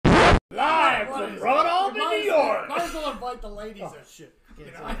Run off in New York. Might as well invite the ladies in. Shit. You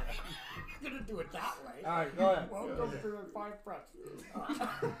know, I'm gonna do it that way. All right, go ahead. Welcome to the Five Frets.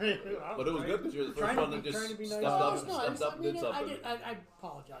 But it was good because you're the first one that just stepped up and did something. I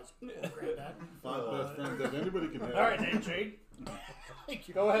apologize, Granddad. Five best friends that anybody can have. All right, Nightshade. Thank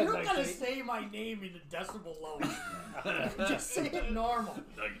you. Go ahead, You're gonna Nightshade. say my name in a decibel low. Just say it normal.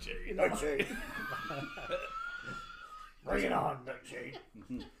 Nightshade. Nightshade. Bring it on, Nightshade.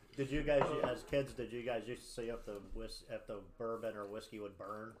 Did you guys, as kids, did you guys used to see if the bourbon or whiskey would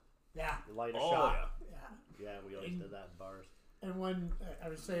burn? Yeah. You light a shot. Yeah. Yeah, we always did that in bars. And when I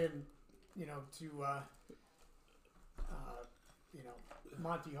was saying, you know, to you know,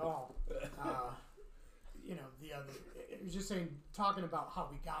 Monty Hall, you know, the other, it was just saying, talking about how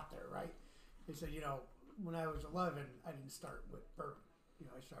we got there, right? He said, you know, when I was 11, I didn't start with bourbon. You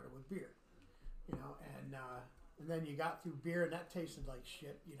know, I started with beer. You know, and then you got through beer, and that tasted like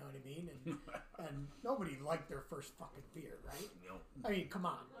shit. You know what I mean? And nobody liked their first fucking beer, right? No. I mean, come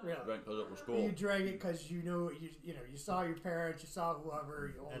on, really. Drank because it was cool. You drank it because you knew you know, you saw your parents, you saw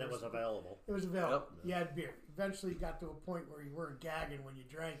whoever, And it was available. It was available. Yep. You had beer. Eventually, you got to a point where you weren't gagging when you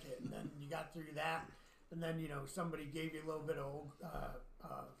drank it, and then you got through that, and then you know somebody gave you a little bit of old,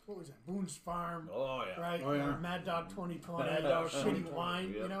 what was that? Boone's Farm. Oh yeah. Right. Oh, yeah. Or Mad Dog 2020. Mad Dog shitty 2020, wine.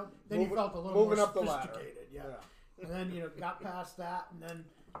 yep. You know. Then you felt a little more moving up the ladder. sophisticated. Yeah. And then you know got past that, and then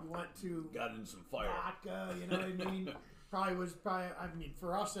you went to Got in some fire. vodka. You know what I mean? I mean,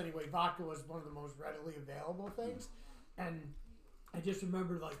 for us anyway, vodka was one of the most readily available things. And I just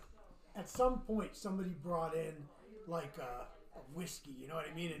remember, like, at some point, somebody brought in, like, a whiskey, you know what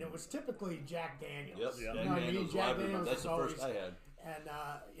I mean? And it was typically Jack Daniels. Yep. You Jack know what I mean? Daniels. Jack I remember. Daniels That's was the first always, I had. and,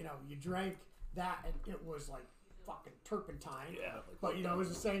 you know, you drank that, and it was like fucking turpentine. Yeah. But, you know, it was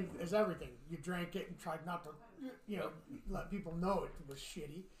the same as everything. You drank it and tried not to, you know, let people know it was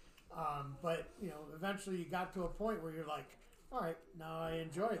shitty. But, you know, eventually you got to a point where you're like, all right, now I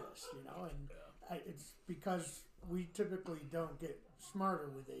enjoy this, you know, and it's because we typically don't get smarter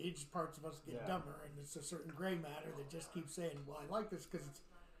with age. Parts of us get dumber, and it's a certain gray matter that just keeps saying, well, I like this because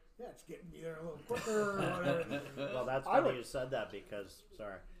it's getting me there a little quicker or whatever. Well, that's funny you said that because,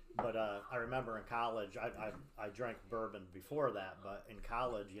 but I remember in college, I drank bourbon before that, but in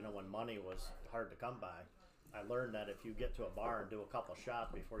college, you know, when money was hard to come by, I learned that if you get to a bar and do a couple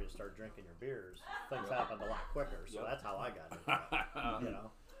shots before you start drinking your beers, things happen a lot quicker. So that's how I got into it, you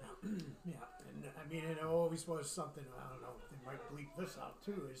know. Yeah, and I mean, it always was something, I don't know, they might bleep this out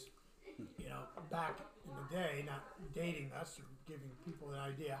too, is, you know, back in the day, not dating us or giving people an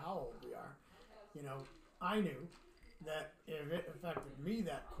idea how old we are, you know, I knew that if it affected me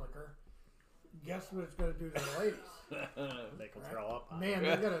that quicker, guess what it's going to do to the ladies? They can throw up on Man,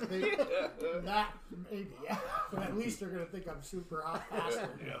 they're going to think that, maybe, yeah. But at least they're going to think I'm super hot faster.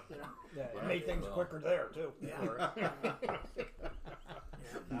 Yeah. You know? It made things quicker there, too. Yeah.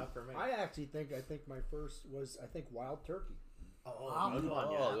 Not for me. I think my first was Wild Turkey. Oh, good one,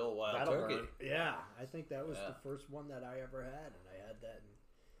 Oh, the old wild That'll turkey. burn. Yeah, I think that was the first one that I ever had, and I had that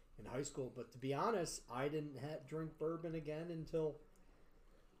in high school. But to be honest, I didn't drink bourbon again until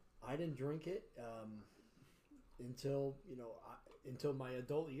I didn't drink it until until my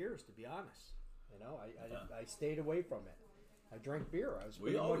adult years. To be honest, you know, I stayed away from it. I drank beer. I was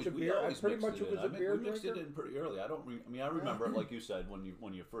pretty much a beer. I pretty much was a beer We mixed drinker. it in pretty early. I remember it like you said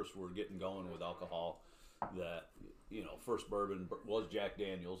when you first were getting going with alcohol. That first bourbon was Jack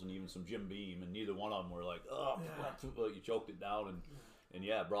Daniels and even some Jim Beam, and neither one of them were like, oh, you choked it down, and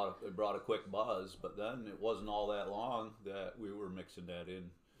yeah, it brought a quick buzz. But then it wasn't all that long that we were mixing that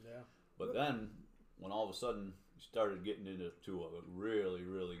in. Yeah. But then when all of a sudden you started getting into a really,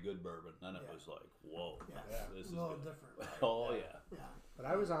 really good bourbon, then it was like, whoa, this is a little good. different. Right? Oh yeah. Yeah. But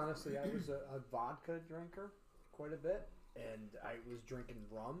I was a vodka drinker quite a bit, and I was drinking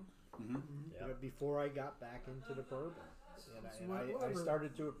rum. Before I got back into the bourbon, and I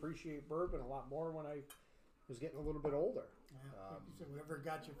started to appreciate bourbon a lot more when I was getting a little bit older. Yeah, like you said, whatever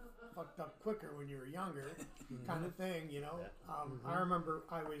got you fucked up quicker when you were younger, kind of thing, you know. I remember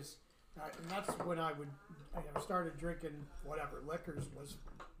I was, and that's when I started drinking whatever liquors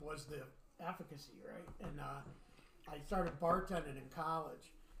was the efficacy, right? And I started bartending in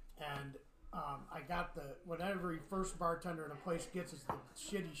college, and I got what every first bartender in a place gets is the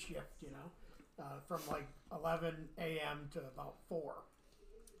shitty shift, you know, from like 11 a.m. to about 4.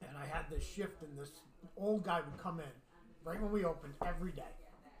 And I had this shift, and this old guy would come in right when we opened every day.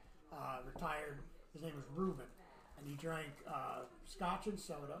 Retired. His name was Reuben, and he drank scotch and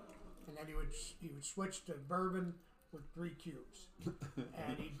soda, and then he would switch to bourbon with 3 cubes.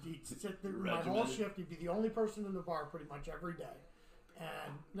 And he'd sit there my whole shift. He'd be the only person in the bar pretty much every day.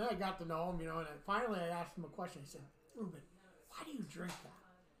 And then I got to know him, and finally I asked him a question. I said, Ruben, why do you drink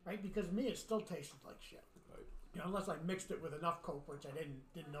that? Right? Because to me, it still tasted like shit. Right. Unless I mixed it with enough Coke, which I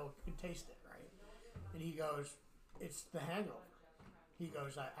didn't know it could taste it, right? And he goes, it's the hangover. He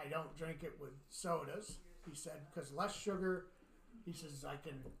goes, I don't drink it with sodas. He said, because less sugar. He says,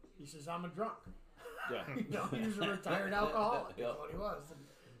 I'm a drunk. Yeah. He was a retired alcoholic. Yeah. That's what he was. And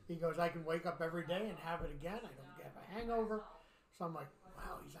he goes, I can wake up every day and have it again. I don't get a hangover. So I'm like,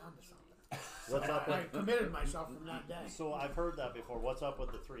 wow, he's on to something. What's up I with? committed myself from that day. So I've heard that before. What's up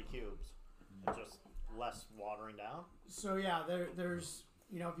with the 3 cubes? Just less watering down. So yeah, there's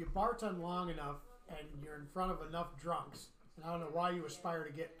if you bartend long enough and you're in front of enough drunks, and I don't know why you aspire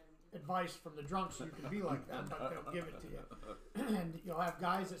to get advice from the drunks so you can be like that, but they'll give it to you. And you'll have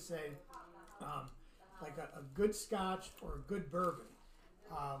guys that say, like a good scotch or a good bourbon,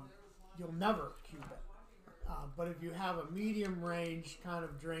 you'll never cube it. But if you have a medium range kind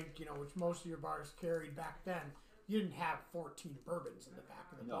of drink, which most of your bars carried back then, you didn't have 14 bourbons in the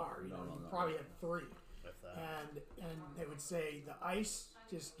back of the bar. You probably had 3. And they would say the ice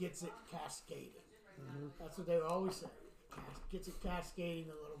just gets it cascading. Mm-hmm. That's what they would always say. Gets it cascading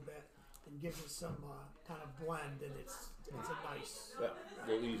a little bit and gives it some kind of blend, and it's a nice. Yeah, a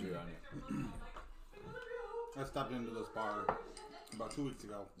little easier on you. I stepped into this bar about 2 weeks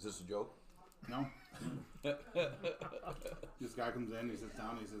ago. Is this a joke? No. This guy comes in, he sits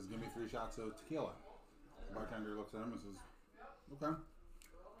down, he says, give me 3 shots of tequila. The bartender looks at him and says, okay.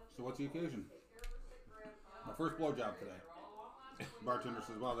 So what's the occasion? My first blowjob today. The bartender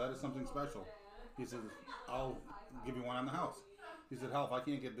says, well, that is something special. He says, I'll give you one on the house. He said, hell, if I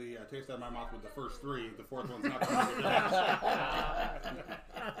can't get the taste out of my mouth with the first 3, the 4th one's not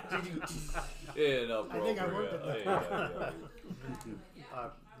going to be Yeah, no, I think I worked at that. Yeah.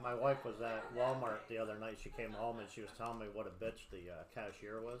 My wife was at Walmart the other night. She came home and she was telling me what a bitch the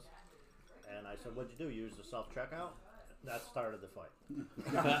cashier was. And I said, what'd you do? Use the self-checkout? That started the fight.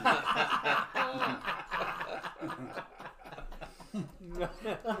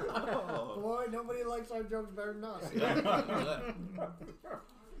 Boy, nobody likes our jokes better than us.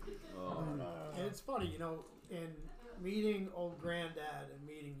 And it's funny, in meeting old granddad and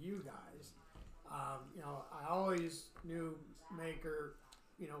meeting you guys, I always knew Maker,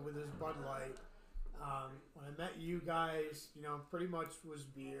 with his Bud Light. When I met you guys, pretty much was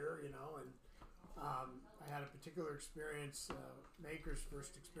beer, and I had a particular experience, Maker's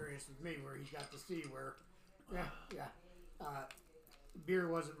first experience with me, where he got to see where, beer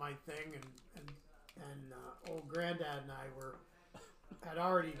wasn't my thing, and old granddad and I had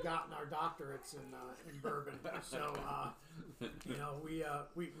already gotten our doctorates in bourbon, so we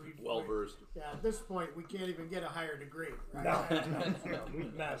Well versed. Yeah, at this point we can't even get a higher degree. Right? No,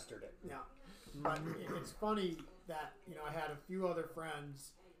 we've mastered it. Yeah, but it's funny that I had a few other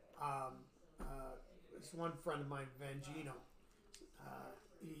friends. This one friend of mine, Vangino.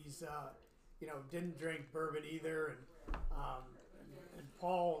 He's didn't drink bourbon either, and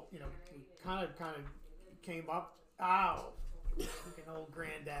Paul, we kind of came up. Ow, fucking old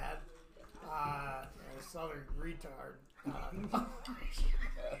granddad, this other retard.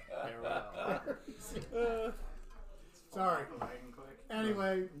 Sorry.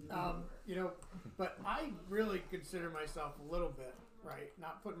 Anyway, but I really consider myself a little bit, right,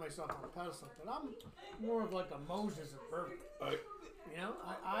 not putting myself on a pedestal, but I'm more of like a Moses of bourbon.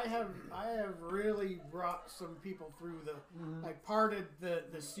 I have really brought some people through I parted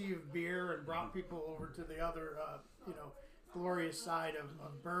the sea of beer and brought people over to the other, glorious side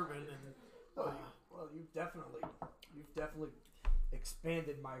of bourbon. And well, you've definitely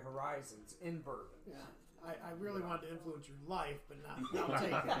expanded my horizons in bourbon. yeah. I really wanted to influence your life, but not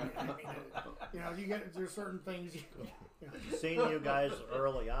take it. There's certain things. Seeing you guys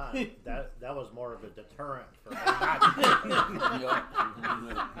early on, that was more of a deterrent for me.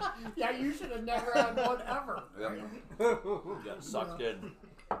 Yeah, you should have never had one ever. Got sucked in.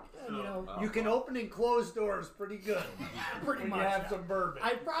 And, You can open and close doors pretty good. pretty when much you have some bourbon.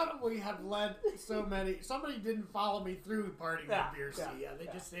 I probably have led so many. Somebody didn't follow me through parting the beer sea. Yeah, they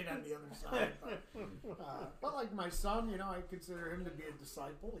just stayed on the other side. But like my son, I consider him to be a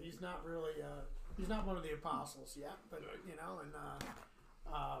disciple. He's not really. He's not one of the apostles yet, but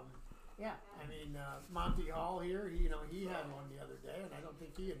Monty Hall here. He had one the other day, and I don't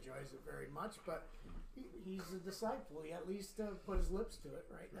think he enjoys it very much, but. He's a disciple. He at least put his lips to it,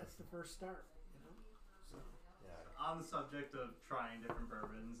 right? That's the first start, So. On the subject of trying different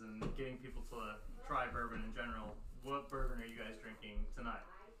bourbons and getting people to try bourbon in general, what bourbon are you guys drinking tonight?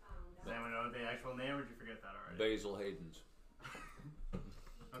 Does anyone know the actual name, or did you forget that already? Basil Hayden's.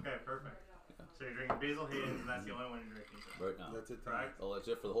 Okay, perfect. So So you're drinking Basil Hayden's, and that's the only one you're drinking. Right now. That's it. Correct? Oh, that's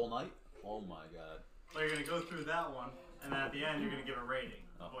it for the whole night? Oh my god. Well, you're going to go through that one, and then at the end, you're going to give a rating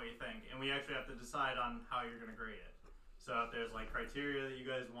of what you think. And we actually have to decide on how you're going to grade it. So if there's like criteria that you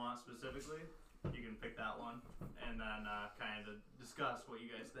guys want specifically, you can pick that one, and then kind of discuss what you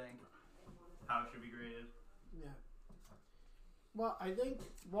guys think, how it should be graded. Yeah. Well, I think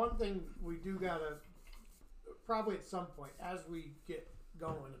one thing we do gotta probably at some point as we get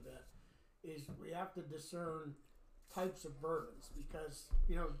going a bit is we have to discern types of bourbons because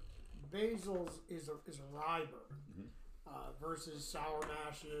Basil's is a rye bourbon versus sour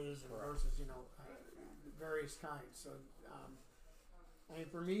mashes and versus various kinds. So I mean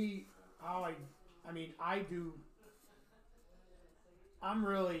for me, I'm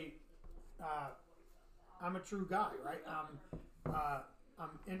really I'm a true guy, right? I'm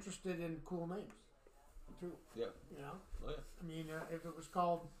interested in cool names, too. Yeah. Oh yeah. I mean, if it was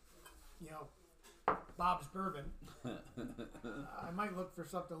called, Bob's Bourbon, I might look for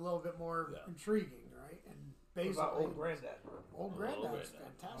something a little bit more intriguing, right? And Basil. What about Old Granddad? Old Granddad's Granddad.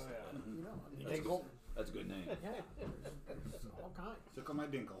 fantastic. Oh, yeah. Dingle. That's a good name. Yeah, there's all kinds. Tickle my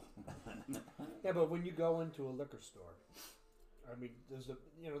dinkle. Yeah, but when you go into a liquor store, I mean, there's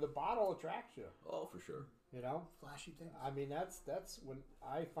the bottle attracts you. Oh, for sure. Flashy things. I mean, that's when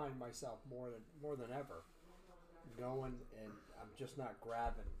I find myself more than ever going, and I'm just not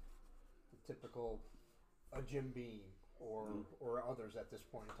grabbing the typical a Jim Beam or others at this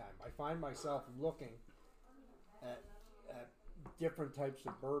point in time. I find myself looking at different types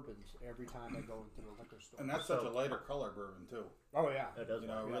of bourbons every time I go into the liquor store. And that's such a lighter color bourbon too. Oh yeah, It does. It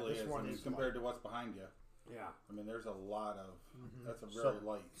really this is. one I mean, is compared to what's behind you. yeah. I mean, there's a lot of. That's a very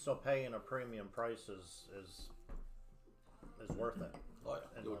light. So paying a premium price is worth it. Oh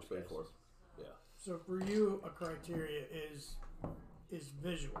yeah. In Get what most you pay for. cases. Yeah. So for you, a criteria is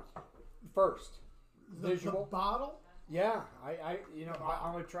visual. First, The visual. bottle. Yeah,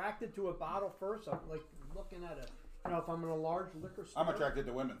 I'm attracted to a bottle first. I'm like looking at if I'm in a large liquor store. I'm attracted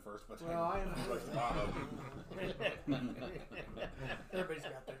to women first, but Well, I am. Everybody's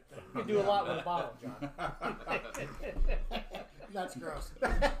got their thing. You can do a lot with a bottle, John. That's gross.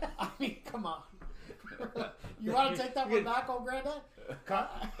 I mean, come on. You want to take that one back, old granddad?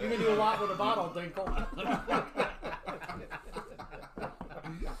 You can do a lot with a bottle, Dinkle.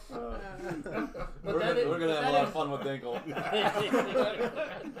 We're gonna have a lot of fun with Dinkle.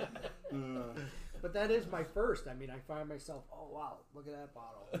 But that is my first. I mean, I find myself, oh wow, look at that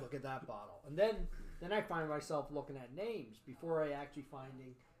bottle, look at that bottle, and then I find myself looking at names before I actually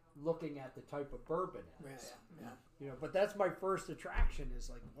looking at the type of bourbon it is. Yeah. But that's my first attraction is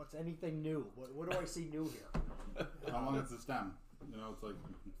like, what's anything new? What do I see new here? how long is the stem? It's like.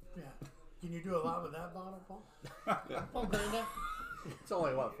 Yeah. Can you do a lot with that bottle, Paul? Oh, granddad. It's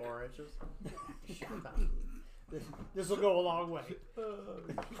only 4 inches. This will go a long way.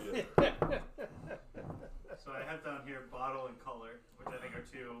 So I have down here bottle and color, which I think are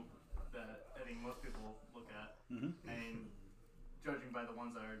two that I think most people look at. And judging by the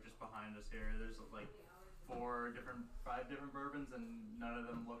ones that are just behind us here, there's like 5 different bourbons, and none of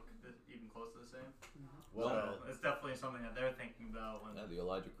them look even close to the same. Well, So it's definitely something that they're thinking about when. Yeah, the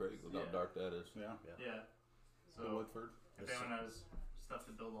Elijah Craig. Look how dark that is. Yeah. Yeah. The So Woodford. if anyone has stuff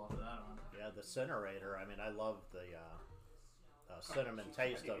to build off of that on. yeah, the Cinerator. I mean, I love the cinnamon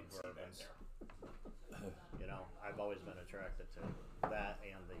taste of bourbons. I've always been attracted to that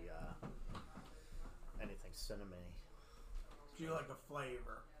and the anything cinnamony. Do you like a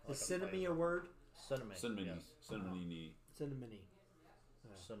flavor? Is cinnamon a word? Cinnamon. Cinnamony. Yes. Cinnamony. Cinnamony.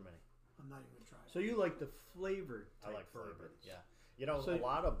 Cinnamony. I'm not even trying. So you like the flavored I type like flavored. bourbons. Yeah. So-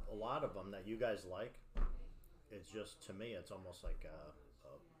 a lot of them that you guys like. It's just, to me, it's almost like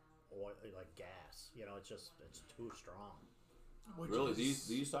oil, like gas. It's too strong. Which Really, is-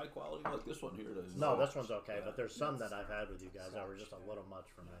 these high quality like this one here. No, this one's okay, Yeah. but there's some that I've had with you guys that were just a little much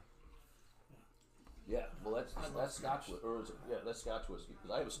for me. Yeah, well, that's Scotch, or is it? Yeah, that's Scotch whiskey.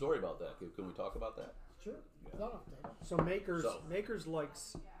 Because I have a story about that. Can we talk about that? Sure. Yeah. Not off table. So makers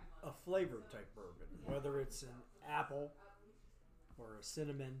likes a flavored type bourbon, whether it's an apple or a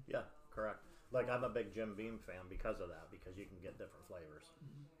cinnamon. Yeah, correct. Like, I'm a big Jim Beam fan because of that, because you can get different flavors.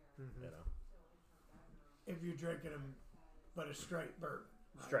 If you're drinking them, but a straight bourbon.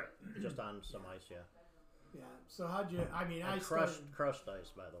 right? Straight, just on some ice, yeah. Yeah. So how'd you? I mean, I And started. crushed ice,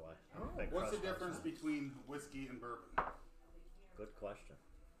 by the way. I'm a big What's the crushed ice difference fan. between whiskey and bourbon? Good question.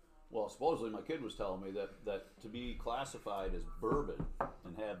 Well, supposedly my kid was telling me that to be classified as bourbon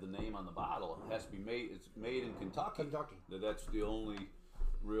and have the name on the bottle, it has to be made. It's made in Kentucky. Kentucky. That's the only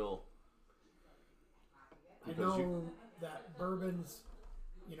real. I because know that bourbons,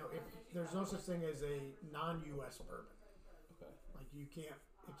 there's no such thing as a non-U.S. bourbon. Okay. Like you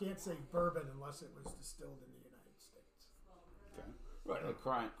can't say bourbon unless it was distilled in the United States. Okay. Right. Like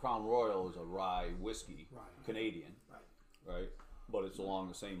Crown Royal is a rye whiskey, Right. Canadian, Right. right? But it's along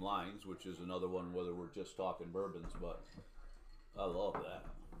the same lines, which is another one. Whether we're just talking bourbons, but I love that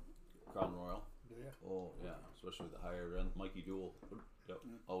Crown Royal. Do you? Oh yeah, especially the higher end. Mikey Jewell, yep,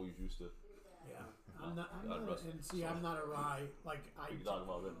 always used to. Yeah, I'm not, God rest and see, I'm not a rye, like, We can talk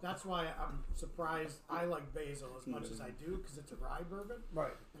about it. that's why I'm surprised I like Basil as much as I do, because it's a rye bourbon,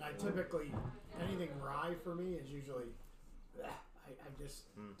 Right. and I typically, anything rye for me is usually, I just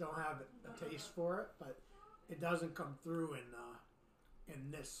don't have a taste for it, but it doesn't come through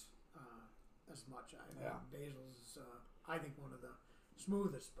in this, as much. Yeah. Basil's is, I think, one of the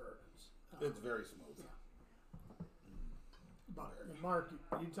smoothest bourbons. It's very smooth. But Mark,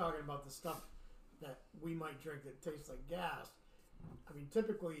 you talking about the stuff that we might drink that tastes like gas. I mean,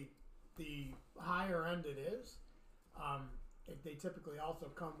 typically, the higher end it is, they typically also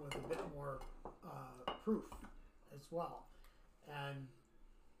come with a bit more proof as well. And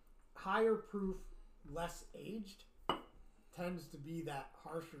higher proof, less aged, tends to be that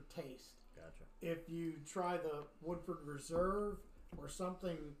harsher taste. Gotcha. If you try the Woodford Reserve or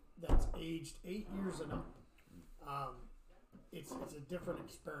something that's aged 8 years and up, it's a different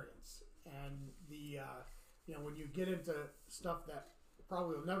experience. And the when you get into stuff that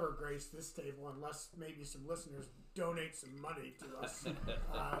probably will never grace this table unless maybe some listeners donate some money to us,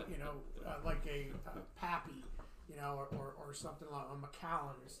 like a Pappy, or something like a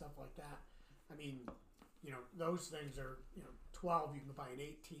Macallan or stuff like that. I mean, those things are 12. You can buy an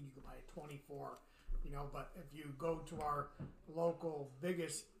 18. You can buy a 24. But if you go to our local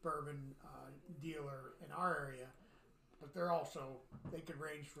biggest bourbon dealer in our area, but they could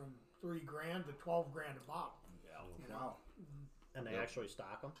range from $3,000 to $12,000 a bottle. Yeah. Wow. And they actually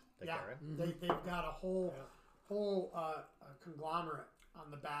stock them. They Yeah, carry 'em? they've got a whole conglomerate on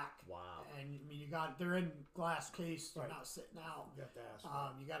the back. Wow. And I mean, they're in glass case. They're Right. not sitting out. You got to ask.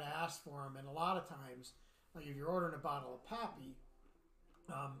 You got to ask for them, and a lot of times, like if you're ordering a bottle of Pappy,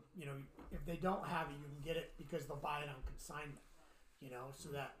 if they don't have it, you can get it because they'll buy it on consignment. So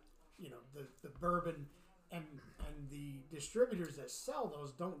that the bourbon and the distributors that sell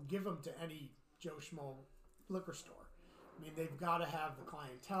those don't give them to any Joe Schmo liquor store. I mean, they've got to have the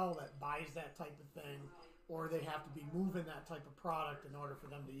clientele that buys that type of thing, or they have to be moving that type of product in order for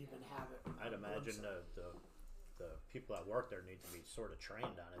them to even have it. I'd imagine the people that work there need to be sort of trained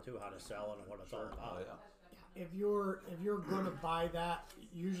on it too, how to sell it and what it's all Oh about. yeah. If you're going to buy that,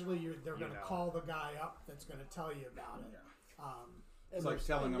 usually they're going to know. call the guy up that's going to tell you about it. It's like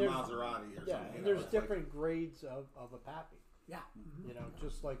selling a Maserati or Yeah, something. and there's it's like- different grades of a Pappy. Yeah.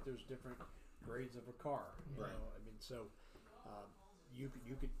 Just like there's different grades of a car. You Right. know, I mean, so you could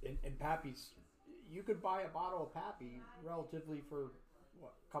in Pappy's, you could buy a bottle of Pappy relatively for a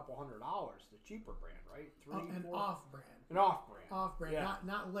couple $100, the cheaper brand, right? An off-brand. An off-brand. Off-brand. Yeah.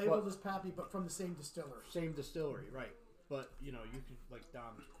 Not labeled But- as Pappy, but from the same distillery. Same distillery, right? But you could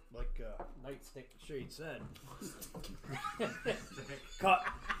Nightshade said. Cut.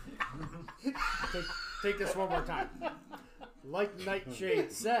 Take this one more time. Like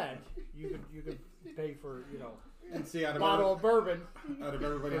Nightshade said, you could pay for And see, out a of, bottle of bourbon. out of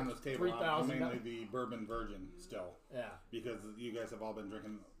everybody on this table, I'm 3,000. mainly the bourbon virgin still. Yeah. Because you guys have all been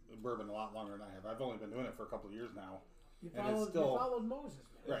drinking bourbon a lot longer than I have. I've only been doing it for a couple of years now. You And it's followed, still- you followed Moses,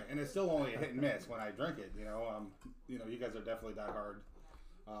 man. Right, and it's still only a hit and miss when I drink it. You guys are definitely die hard.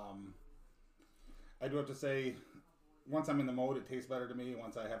 I do have to say, once I'm in the mode, it tastes better to me.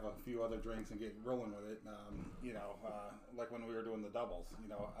 Once I have a few other drinks and get rolling with it, like when we were doing the doubles,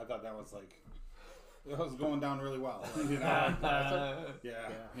 I thought that was like, it was going down really well. It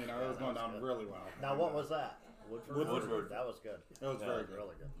was going down really well. Now, what was that? Woodford. That was good. It was very good.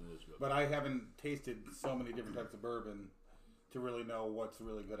 Really good. It is good. But I haven't tasted so many different types of bourbon to really know what's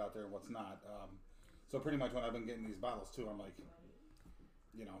really good out there and what's not. So pretty much when I've been getting these bottles too, I'm like,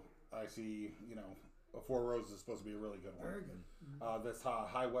 I see, a Four Roses is supposed to be a really good one. Very good. This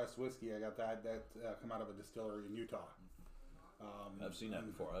High West whiskey, I got that come out of a distillery in Utah. I've seen that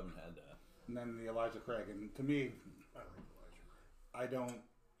before. I haven't had that. And then the Elijah Craig, and to me, I don't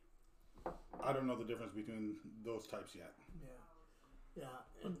know the difference between those types yet. Yeah.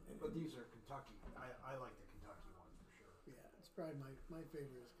 And But these are Kentucky. I like the Kentucky one for sure. yeah, it's probably my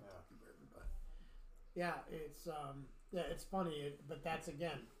favorite is Kentucky bourbon, but yeah, it's funny, but that's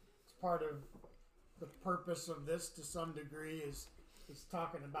again, it's part of the purpose of this to some degree is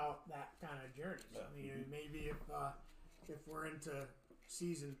talking about that kind of journey. Yeah. I mean, maybe if we're into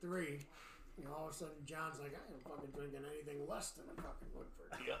season 3, You know, all of a sudden John's like, I ain't fucking drinking anything less than a fucking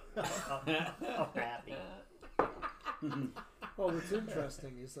Woodford. I'm happy. Well, what's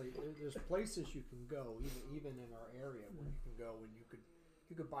interesting is like there's places you can go, even in our area, where you can go and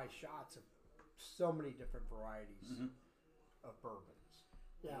you could buy shots of so many different varieties of bourbons.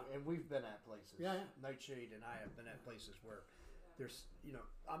 Yeah. And we've been at places. Yeah. Nightshade and I have been at places where there's,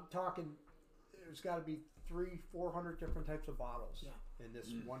 I'm talking, there's got to be 300-400 different types of bottles in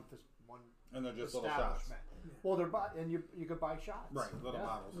this one And they're just little shots. establishment. Well, and you could buy shots. Right, little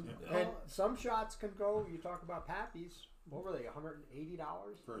bottles. Yeah. And some shots can go. You talk about Pappy's. What were they? $180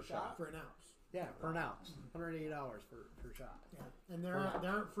 For a shot. For an ounce. Yeah, per an ounce. $180 for a shot. Yeah. And they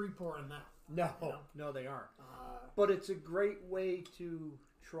aren't free pouring that. No, they aren't. But it's a great way to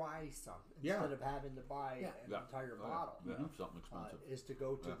try some instead of having to buy an entire bottle. Yeah, something expensive. Is to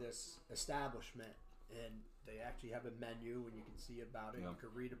go to this establishment and they actually have a menu and you can see about it. You can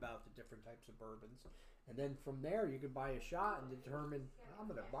read about the different types of bourbons. And then from there, you can buy a shot and determine, I'm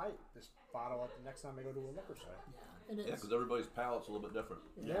going to buy this bottle the next time I go to a liquor store. Yeah, because everybody's palate's a little bit different.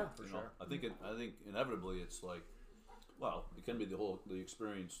 Yeah, for sure. I think inevitably it's like, well, it can be the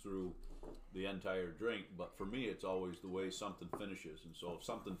experience through the entire drink, but for me, it's always the way something finishes. And so if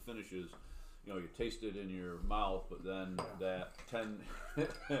something finishes, you taste it in your mouth, but then that 10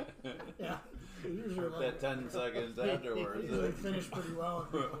 usually that 10 seconds afterwards, they finish pretty well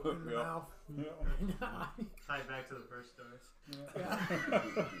in the mouth. Tie back to the first stories.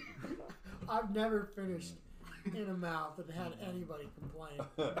 Yeah. I've never finished in a mouth and had anybody complain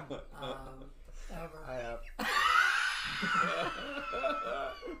ever. I have.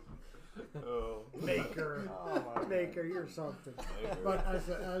 Maker, Maker, you're something. But as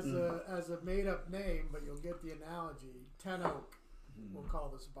a made up name, but you'll get the analogy. Ten Oak, we'll call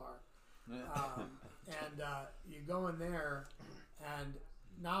this bar. And you go in there, and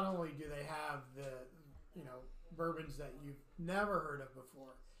not only do they have the bourbons that you've never heard of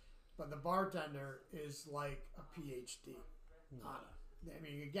before, but the bartender is like a PhD on it. I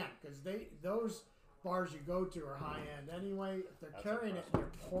mean, again, because those bars you go to are high end anyway. If they're carrying it and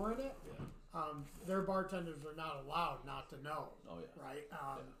they're pouring it, their bartenders are not allowed not to know. Oh yeah. Right?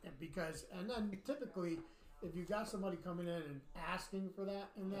 And then typically, if you got somebody coming in and asking for that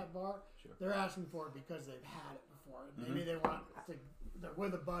in that bar, they're asking for it because they've had it before. And maybe they want to, they're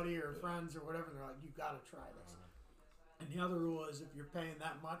with a buddy or friends or whatever. And they're like, you got to try this. And the other rule is, if you're paying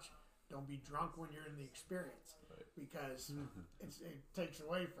that much, don't be drunk when you're in the experience, because it takes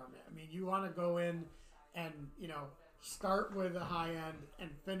away from it. I mean, you want to go in and start with a high end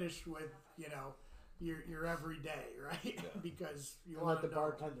and finish with your everyday, right? Yeah. Because you want let the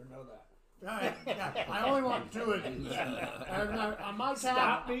bartender know that. Right, yeah. I only want 2 of these. On my tab,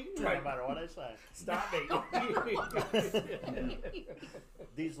 Stop me! No matter what I say. Stop me!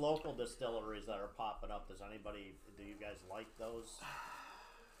 These local distilleries that are popping up, do you guys like those?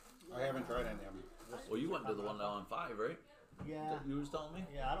 I haven't tried any of them. Well, you went to the one down on 5, right? Yeah. You was telling me?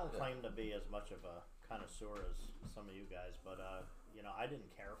 Yeah, I don't claim to be as much of a connoisseur as some of you guys, but I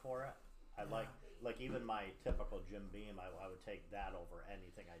didn't care for it. I like even my typical Jim Beam, I would take that over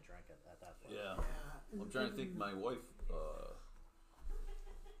anything I drank at that place. Yeah. I'm trying to think. My wife,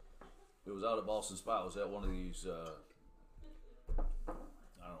 it was out at Boston Spa. It was at one of these, I don't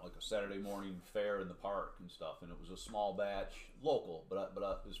know, like a Saturday morning fair in the park and stuff. And it was a small batch, local. But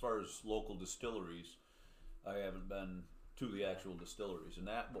as far as local distilleries, I haven't been to the actual distilleries. And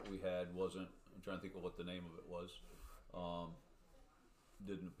what we had wasn't. I'm trying to think of what the name of it was.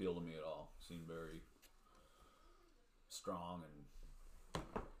 Didn't appeal to me at all. Seemed very strong and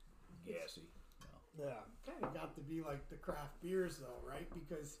gassy. Yeah, kind of got to be like the craft beers, though, right?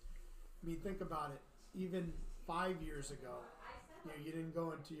 Because I mean, think about it. Even 5 years ago, you didn't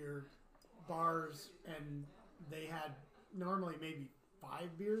go into your bars and they had normally maybe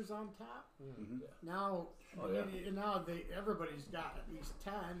 5 beers on tap. Mm-hmm. Yeah. Now, Oh, everybody's got at least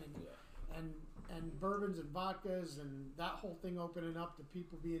 10, and bourbons and vodkas and that whole thing opening up to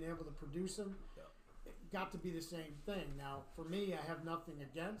people being able to produce them. It got to be the same thing. Now, for me, I have nothing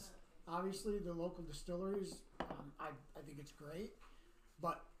against, obviously, the local distilleries. I think it's great.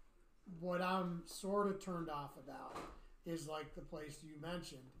 But what I'm sort of turned off about is like the place you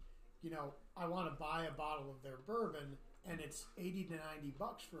mentioned. I want to buy a bottle of their bourbon, and it's $80 to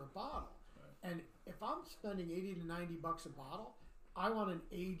 $90 for a bottle. Right. And if I'm spending $80 to $90 a bottle, I want an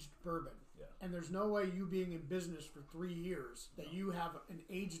aged bourbon. Yeah. And there's no way, you being in business for 3 years, that you have an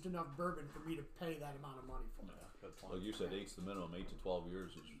aged enough bourbon for me to pay that amount of money for. Yeah, good point. Like you said, 8's the minimum. 8 to 12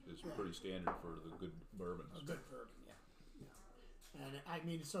 years is pretty standard for the good bourbons. A good bourbon, yeah. And I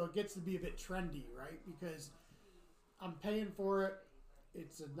mean, so it gets to be a bit trendy, right? Because I'm paying for it,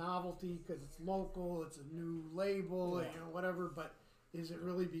 it's a novelty because it's local, it's a new label, Yeah. you know, whatever. But is it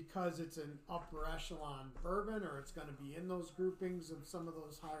really because it's an upper echelon bourbon, or it's going to be in those groupings of some of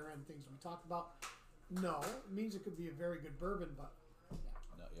those higher end things we talked about? No, it means it could be a very good bourbon, but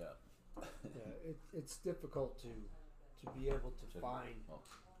Not yet. Yeah, it's difficult to be able to find Oh.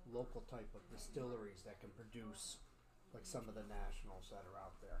 local type of distilleries that can produce like some of the nationals that are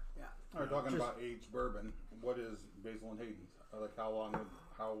out there. yeah. All right, talking about aged bourbon. What is Basil and Hayden's? Like how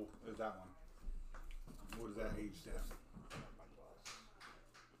is that one? What is that aged at? My glasses.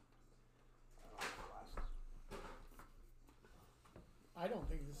 I don't have glasses. I don't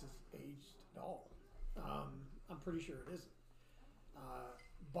think this is aged at all. I'm pretty sure it isn't.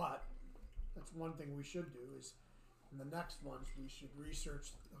 But that's one thing we should do is in the next ones we should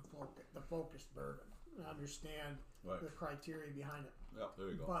research the focused bourbon and understand Right. the criteria behind it. Yeah, there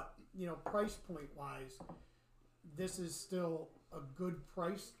you go. But you know, price point wise, this is still a good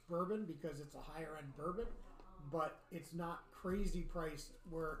priced bourbon because it's a higher end bourbon, but it's not crazy priced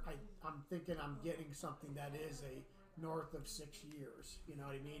where I'm thinking I'm getting something that is a north of 6 years. You know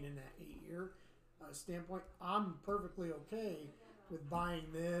what I mean? In that 8 year standpoint, I'm perfectly okay with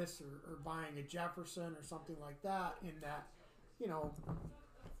buying this or buying a Jefferson or something like that in that, you know,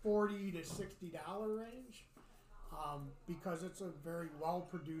 $40 to $60 range, because it's a very well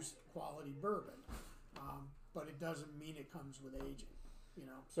produced quality bourbon. But it doesn't mean it comes with aging, you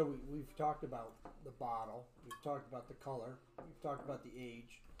know. So we've talked about the bottle, we've talked about the color, we've talked about the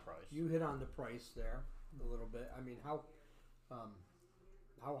age. Price. You hit on the price there a little bit. I mean, how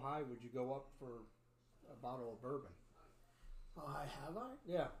high would you go up for a bottle of bourbon? Have I?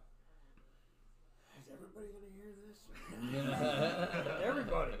 Yeah, Is everybody gonna hear this?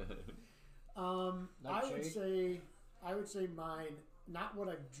 everybody. I would say mine. Not what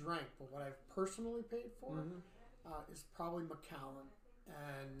I've drank, but what I've personally paid for is probably Macallan,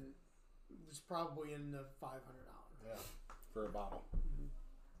 and it's probably in the $500. Yeah. For a bottle.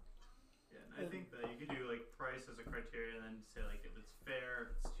 Yeah, and I think that you could do like price as a criteria, and then say like if it's fair, if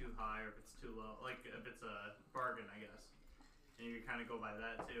it's too high, or if it's too low. Like if it's a bargain, I guess, and you kind of go by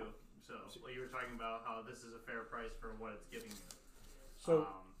that too. So like you were talking about how this is a fair price for what it's giving you. So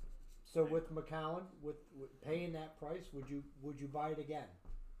so with Macallan, with paying that price, would you buy it again?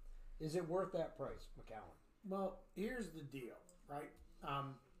 Is it worth that price, Macallan? Well, here's the deal, right?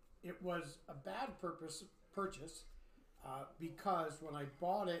 It was a bad purchase because when I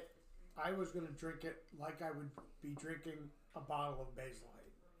bought it, I was going to drink it like I would be drinking a bottle of Basil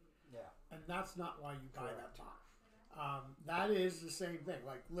Hayden. Yeah. And that's not why you buy that bottle. That is the same thing.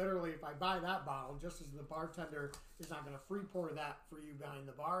 Like literally, if I buy that bottle, just as the bartender is not going to free pour that for you behind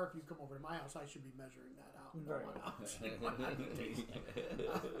the bar, if you come over to my house, I should be measuring that out. Right.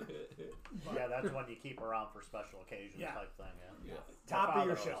 Yeah, that's one you keep around for special occasions Yeah. type thing. Yeah. Top My of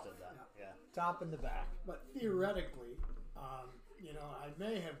your father shelf. always did that. Yeah. Top and the back. But theoretically, you know, I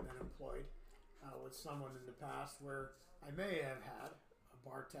may have been employed with someone in the past where I may have had a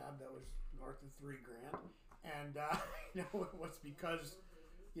bar tab that was north of $3,000, and you know, it was because,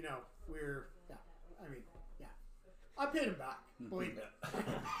 you know, I paid him back. Believe me,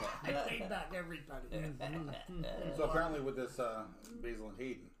 I paid back every penny. So apparently with this Basil and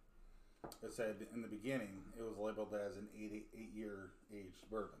Hayden, it said in the beginning it was labeled as an 8-year aged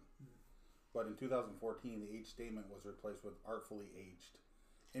bourbon. But in 2014, the age statement was replaced with artfully aged,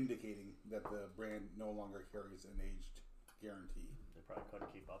 indicating that the brand no longer carries an aged guarantee. They probably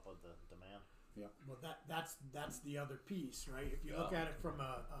couldn't keep up with the demand. Yeah. Well, that's the other piece, right? If you look at it from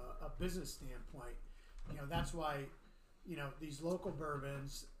a business standpoint, you know, that's why, you know, these local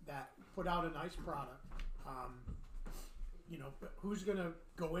bourbons that put out a nice product, you know, who's going to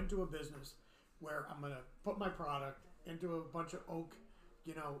go into a business where I'm going to put my product into a bunch of oak,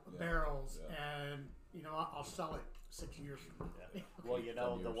 you know, barrels, and, you know, I'll sell it 6 years from now. Yeah. Well, you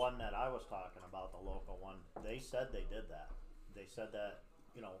know, 10 the years. one that I was talking about, the local one, they said they did that. They said that,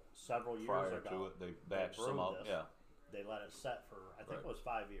 you know, several years Prior ago. to it, they batched brewed some up. this. Yeah. They let it set for, I think Right. it was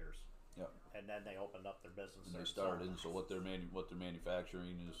 5 years. Yeah. And then they opened up their business. And they there started, and and so what they're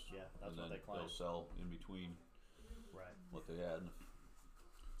manufacturing is, Yeah, that's and what then they claim. they'll sell in between Right. what they had.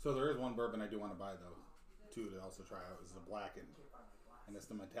 So there is one bourbon I do want to buy though, too, to also try out. Is the Blackened, and it's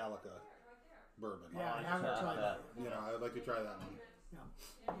the Metallica bourbon. Yeah, I haven't tried that. You know, I'd like to try that one.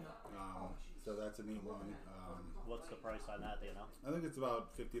 Yeah. So that's a neat one. What's the price on that? Do you know? I think it's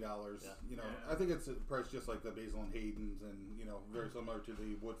about $50. Yeah. You know, I think it's priced just like the Basil and Hayden's, and you know, very similar to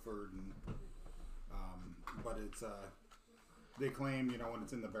the Woodford, and but it's they claim, you know, when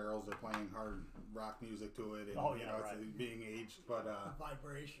it's in the barrels, they're playing hard rock music to it, and Oh, you yeah, know, right. it's being aged, but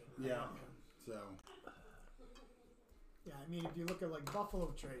Vibration. yeah. So Yeah, I mean, if you look at like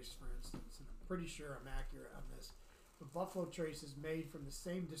Buffalo Trace, for instance, and I'm pretty sure I'm accurate on this, but Buffalo Trace is made from the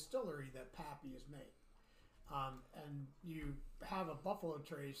same distillery that Pappy is made. And you have a Buffalo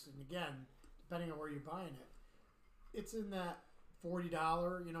Trace, and again, depending on where you're buying it, it's in that $40, to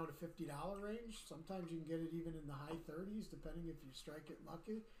 $50 range. Sometimes you can get it even in the high 30s, depending if you strike it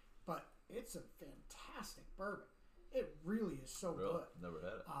lucky. But it's a fantastic bourbon. It really is so good. Never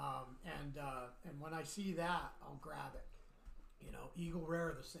had it. And when I see that, I'll grab it. Eagle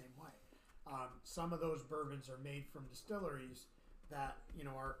Rare the same way. Some of those bourbons are made from distilleries that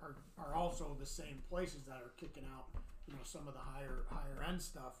are also the same places that are kicking out some of the higher end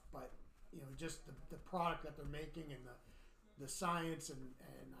stuff. But just the product that they're making and the science and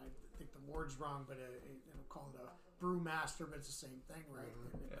I think the word's wrong, but call it a brewmaster, but it's the same thing, right?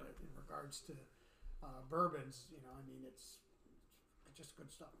 In regards to bourbons, it's just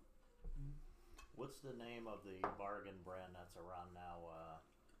good stuff. What's the name of the bargain brand that's around now?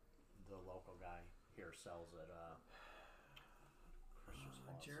 The local guy here sells it.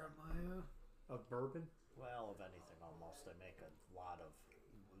 Jeremiah Of bourbon? Well, of anything almost. They make a lot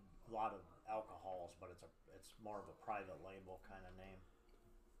of alcohols, but it's more of a private label kind of name.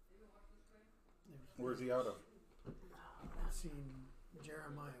 Where's he out of? I've seen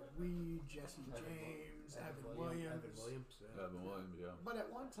Jeremiah Weed, Jesse James, Evan Williams. Evan Williams, yeah. But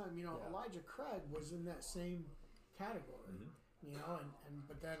at one time, Elijah Craig was in that same category.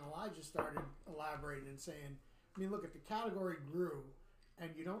 But then Elijah started elaborating and saying, look, if the category grew and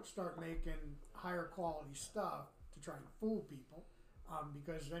you don't start making higher quality stuff to try and fool people,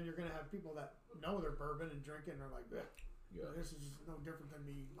 because then you're going to have people that know their bourbon and drink it and are like, this is no different than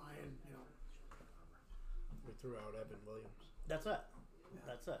me buying, We threw out Evan Williams. That's it.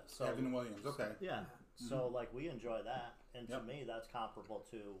 That's it. So Evan Williams. Okay. yeah. So like we enjoy that, and to Yep. me that's comparable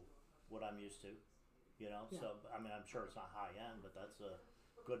to what I'm used to. So I'm sure it's not high end, but that's a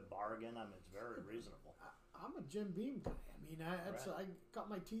good bargain. It's very reasonable. I'm a Jim Beam guy. I got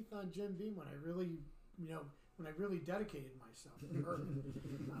my teeth on Jim Beam when I really, when I really dedicated myself to bourbon.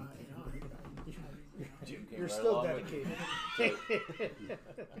 Jim came You're right still along with you. dedicated.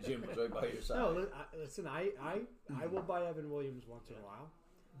 Jim was right by your side. No, listen. I will buy Evan Williams once in a while,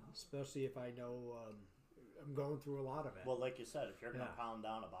 especially if I know I'm going through a lot of it. Well, like you said, if you're going to pound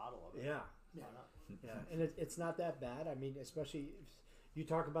down a bottle of it, Yeah, why not? yeah, and it's not that bad. Especially if you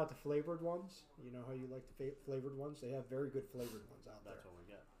talk about the flavored ones. You know how you like the flavored ones. They have very good flavored ones out there. That's what we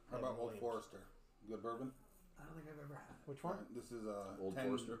get. How about Old Williams. Forester? Good bourbon. I don't think I've ever had it. Which one? This is a Old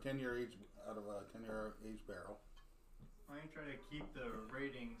Forester. 10-year age out of a 10-year age barrel. Why don't you try to keep the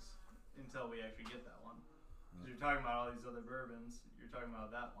ratings until we actually get that one? Because you're talking about all these other bourbons, you're talking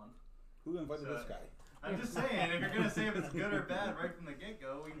about that one. Who invited So- this guy? I'm just saying, if you're gonna say if it's good or bad right from the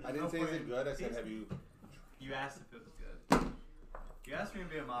get-go, I didn't say is it good. I said, have you? You asked if it was good. You asked me to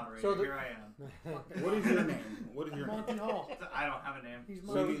be a moderator. So Here I am. What is your name? What is your name? Monty Hall. I don't have a name. He's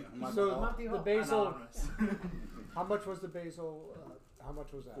So, Monty. Monty the Hall. basil. Anonymous. How much was the basil? How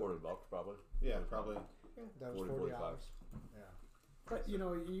much was that? $40 probably. Yeah, probably. That was $40, $40. $45. Yeah. But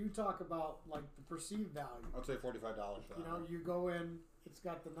you talk about like the perceived value. I'd say $45 for that. You go in, it's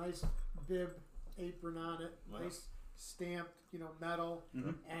got the nice bib apron on it, Wow. nice stamped, metal,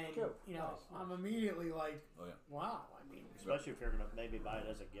 and Cool. Nice. I'm immediately like, Oh yeah. wow. Especially if you're going to maybe buy it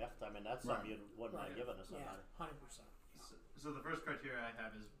as a gift. That's something Right. you wouldn't Right. have given to Yeah, somebody. 100%. So the first criteria I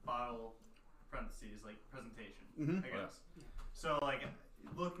have is bottle parentheses like presentation. Mhm. I guess. So like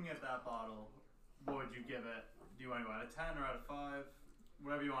looking at that bottle, what would you give it? Do you want to go out of 10 or out of 5?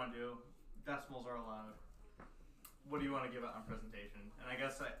 Whatever you want to do. Decimals are allowed. What do you want to give it on presentation? And I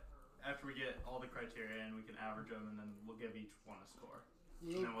guess after we get all the criteria and we can average them, and then we'll give each one a score.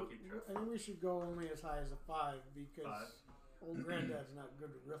 And then we'll keep track. I think we should go only as high as a 5 because 5. old granddad's not good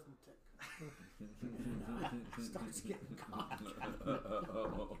at arithmetic. Starts getting caught.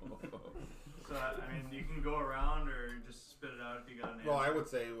 So I mean, you can go around or just spit it out if you got an answer. Well, I would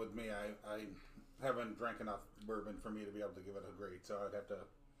say with me, I haven't drank enough bourbon for me to be able to give it a grade, so I'd have to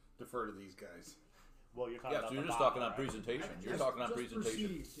defer to these guys. Well, you're talking Yeah, about so you're the just bottle, talking on right? presentation. You're Just- talking on just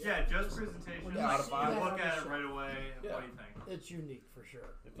presentation. perceived, Yeah, just presentation. Yeah, Like, out of 5. you look at it Yeah. right away. Yeah. What do you think? It's unique for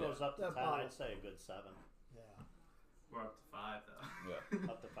sure. If it goes up to That 10, bottle. I'd say a good 7. Yeah. We're up to 5 though. Yeah.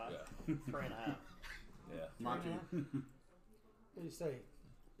 Up to 5? Yeah. 3.5. Yeah. Monty. What do you say?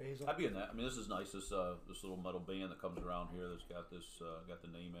 Basil? I'd be in that. I mean, this is nice. This little metal band that comes around here that's got this got the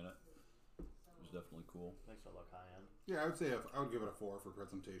name in it. It's definitely cool. Makes it look high end. Yeah, I would say I would give it a 4 for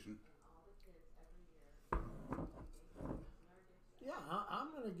presentation. Yeah,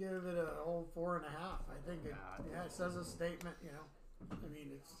 I'm going to give it a whole 4.5. I think it says a statement, I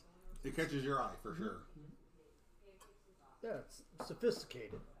mean, it's. It catches your eye for sure. Yeah, it's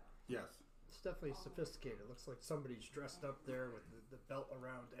sophisticated. Yes. It's definitely sophisticated. It looks like somebody's dressed up there with the belt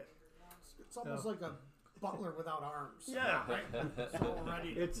around it. It's almost like a butler without arms. Yeah, It's all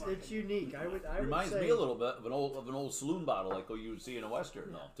ready to fucking- it's unique. I would Reminds say, me a little bit of an old saloon bottle, like what you would see in a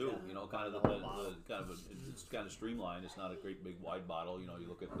Western, though, too. Yeah. You know, kind of the kind of it's kind of streamlined. It's not a great big wide bottle. You know, you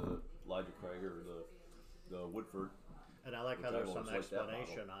look at the Elijah Craig or the Woodford. And I like Which how there's I've some always liked that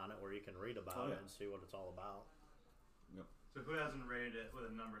explanation on it where you can read about it and see what it's all about. So who hasn't rated it with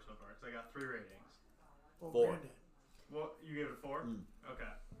a number so far? Because I got 3 ratings. Well, 4. Brandon, Well, you gave it a 4? Mm. Okay.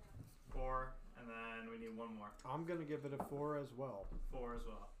 4, and then we need one more. I'm gonna give it a 4 as well. 4 as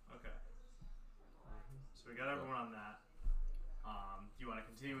well. Okay. So we got everyone on that. Do you want to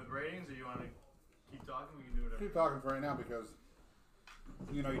continue with ratings, or you want to keep talking? We can do whatever. Keep talking for right now because,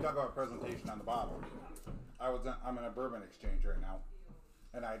 you know, you talk about presentation on the bottle. I'm in a bourbon exchange right now,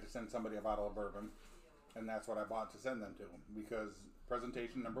 and I had to send somebody a bottle of bourbon, and that's what I bought to send them to because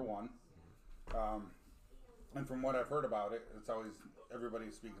presentation number 1. And from what I've heard about it, it's always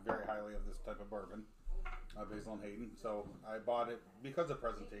everybody speaks very highly of this type of bourbon, Basil and Hayden. So I bought it because of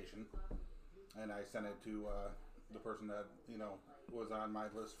presentation, and I sent it to the person that was on my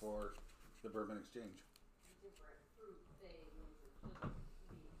list for the bourbon exchange.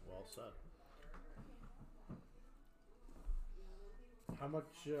 Well said. How much?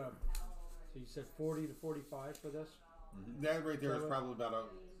 So you said 40 to 45 for this? That right there is probably about a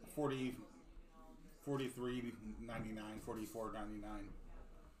 40, 43.99, 44.99.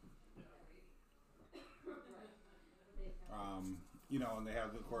 And they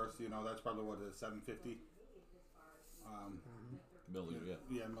have, of course, that's probably what it is, 750. Milliliter, yeah.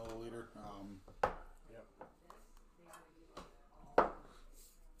 Yeah, milliliter. Yep.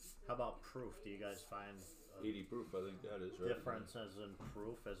 How about proof? Do you guys find 80 proof, I think that is, right? differences in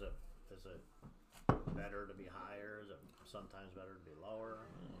proof? Is it better to be higher? Is it sometimes better to be lower?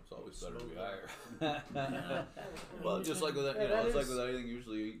 It's always better to be Smoother. higher. Well, just like with that, it's like with anything.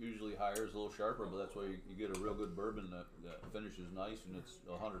 Usually higher is a little sharper, but that's why you get a real good bourbon that finishes nice and it's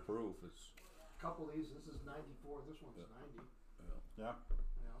 100 proof. It's A couple of these. This is 94. This one's 90. Yeah.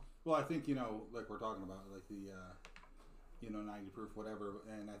 You know? Well, I think, like we're talking about, like the, 90 proof, whatever.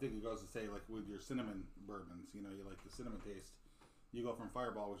 And I think it goes to say, like, with your cinnamon bourbons, you like the cinnamon taste. You go from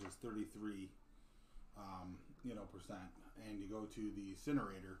Fireball, which is 33, percent, and you go to the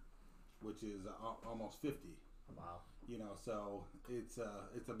Incinerator, which is almost 50. Wow. So it's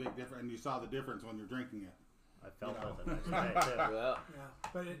a big difference, and you saw the difference when you're drinking it. I felt it the next day too. yeah. Yeah,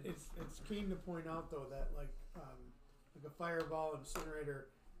 but it's keen to point out though that like a Fireball and Incinerator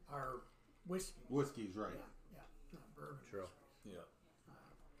are whiskey. Whiskey's right. Yeah, not bourbon. True. Yeah.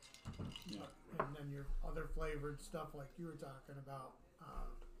 Yeah. And then your other flavored stuff like you were talking about,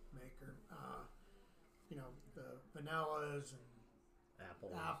 Maker, the vanillas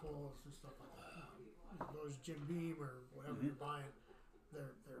and apples and stuff like that. Those Jim Beam or whatever you're buying,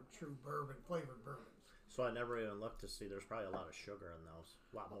 they're true flavored bourbons. So I never even looked to see. There's probably a lot of sugar in those.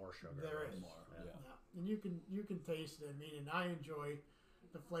 A lot more sugar. There in is. those. Yeah. Yeah, and you can taste it. I mean, and I enjoy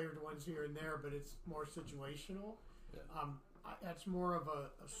the flavored ones here and there, but it's more situational. Yeah. That's more of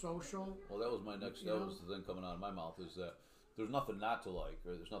a social. Well, that was my next. That was the thing coming out of my mouth is that there's nothing not to like,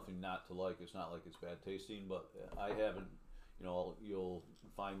 or there's nothing not to like. It's not like it's bad tasting, but I haven't. You'll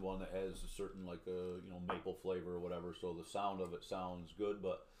find one that has a certain maple flavor or whatever. So the sound of it sounds good,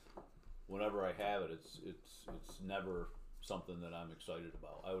 but whenever I have it, it's never something that I'm excited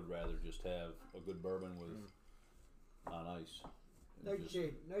about. I would rather just have a good bourbon with on ice.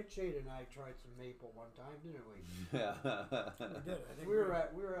 Nightshade and I tried some maple one time, didn't we? Yeah. We did. I think We were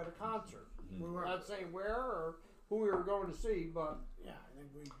at a concert. we were. Not saying where or who we were going to see, but Yeah, I think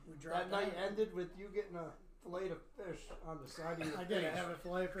we that dropped night down. ended with you getting a fillet of fish on the side of your I face. did. I have a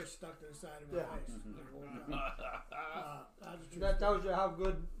fillet fish stuck to the side of my Yeah. face. That's true. That tells you how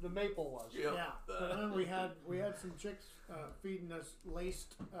good the maple was. Yep. Yeah, but then we had some chicks feeding us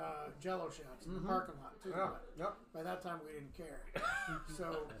laced Jello shots in the parking lot too. Yeah. But Yep. by that time we didn't care,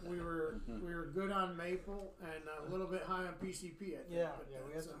 so we were good on maple and a little bit high on PCP. I think. Yeah, but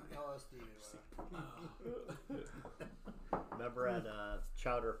we had that's, some LSD. Remember at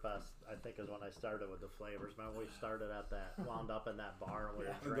Chowderfest, I think is when I started with the flavors. Remember we started at that, wound up in that bar and we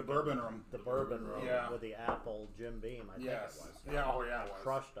were The drinking bourbon room. the bourbon room Yeah. with the apple Jim Beam. I think Yes. it was. Yeah. Oh yeah. It was.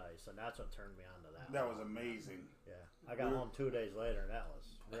 Crushed ice, and that's what turned me on to that. That was amazing. Yeah, I got home 2 days later, and that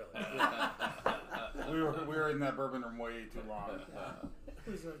was really. We were in that bourbon room way too long.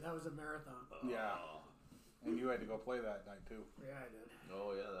 that was a marathon. Yeah. And you had to go play that night too. Yeah, I did.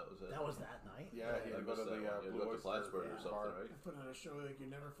 Oh yeah, that was it. That was that night. Yeah, he had to go to the Blue Oyster Plattsburgh or bar. something, I put on a show like you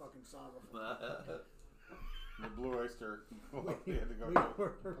never fucking saw before. right? The Blue Oyster. We had to go We to.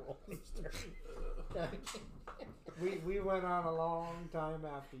 were- we went on a long time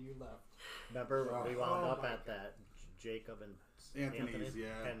after you left. Remember when we wound Oh up my at that Jacob and Anthony's,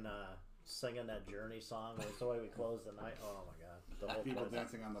 yeah. and singing that Journey song. That's the way we closed the night. Oh my god, the whole People place.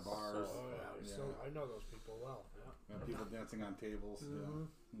 dancing on the bars. Oh, yeah, so I know those people well. Yeah. Yeah, people dancing on tables. Yeah.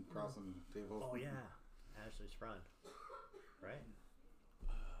 And crossing tables. Oh yeah, Ashley's friend, right?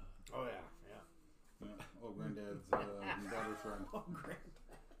 Oh yeah, yeah. Yeah. Oh, granddad's daughter's friend. Oh, great.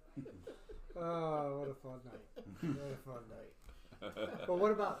 Oh, what a fun night! What a fun night. But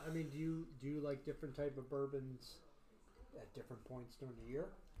what about? I mean, do you like different type of bourbons at different points during the year?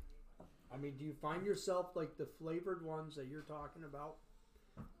 I mean, do you find yourself like the flavored ones that you're talking about,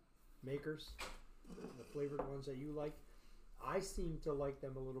 makers, the flavored ones that you like? I seem to like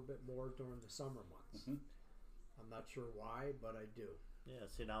them a little bit more during the summer months. Mhm. I'm not sure why, but I do. Yeah.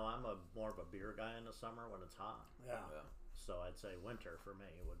 See, now I'm more of a beer guy in the summer when it's hot. Yeah. So I'd say winter for me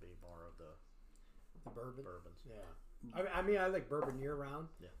would be more of the The bourbon. bourbons. Yeah. I mean, I like bourbon year round.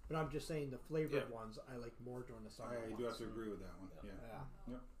 Yeah. But I'm just saying the flavored Yeah. ones I like more during the summer. I do have months. to agree with that one. Yeah. Yeah.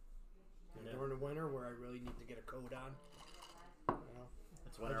 Yep. And Yeah. during the winter, where I really need to get a coat on. You know,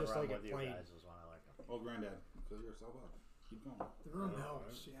 It's whenever just I'm like it with you plain. guys is when I like them. Oh, granddad, fill yourself up. Keep going. The room Yeah,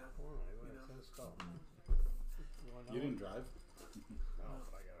 helps. Yeah. All right, well, that's kinda stuff. You didn't drive. No,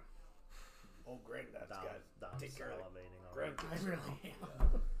 but I gotta. Oh, granddad's Down, got take care of it. elevating. over. Grand- I really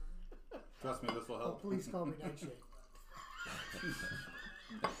am. Trust me, this will Oh, help. please call me Nightshade.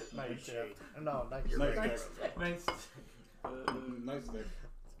 Nightshade. No, nightshade. Nice Nice. stick. Nice. Nice stick.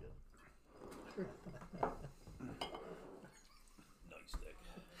 That's good.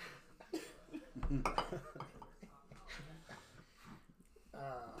 Nice stick.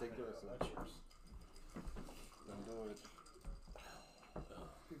 Take yours. That's yours. Don't do it.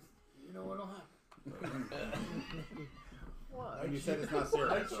 You know what'll happen? What? And you said it's not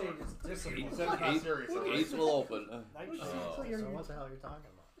serious. Nightshade is discipline. You said it's not serious. already. Gates will open. Nightshade. So what the hell are you talking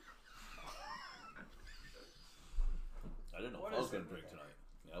about? I didn't know What if I was is gonna it? drink tonight.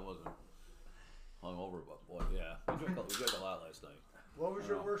 Yeah, I wasn't hungover, but boy, yeah, we drank a lot last night. What was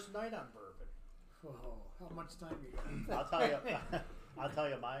your worst night on bourbon? Oh, how much time you got? I'll tell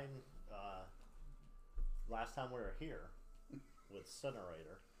you mine. Last time we were here with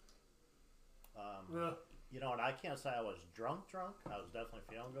Cinerator. You know, and I can't say I was drunk. I was definitely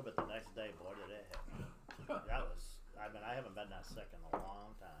feeling good, but the next day, boy, did it hit me. That was. I mean, I haven't been that sick in a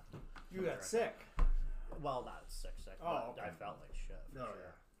long time. You got sick. Well, not sick, Oh, but okay. I felt like shit. For Oh,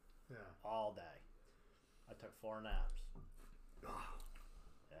 sure. Yeah. All day. I took 4 naps.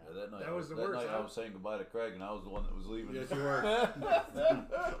 Yeah, that night, That was the that worst, night huh? I was saying goodbye to Craig, and I was the one that was leaving. Yes, you were.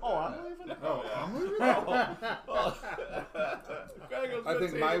 Oh, I'm leaving. Oh, I'm leaving. Craig was I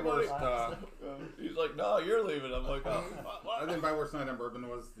think my worst. He's like, no, you're leaving. I'm like, oh, I think my worst night on bourbon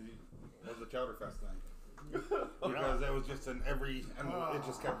was the Chowder Fest thing. Because it was just and it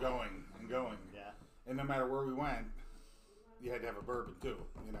just kept going and going. Yeah. And no matter where we went, you had to have a bourbon too.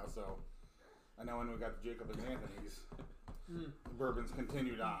 You know, so I know when we got to Jacob and Anthony's, the bourbons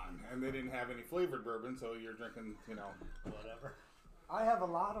continued on, and they didn't have any flavored bourbon, so you're drinking, you know. Whatever. I have a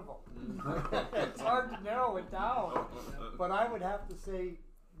lot of them. It's hard to narrow it down, but I would have to say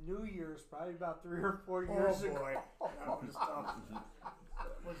New Year's, probably about 3 or 4 years ago. boy. That was tough.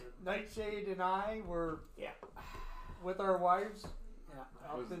 Was it? Nightshade and I were Yeah. with our wives Yeah.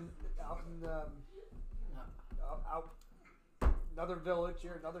 out another village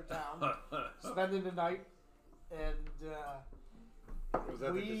here, another town, spending the night, and Was that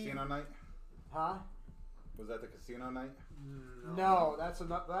the We- casino night? huh? Was that the casino night? No, that's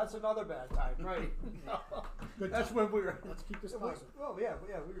another bad time, right? Good That's time. when we were. Let's keep this we, positive. well, yeah,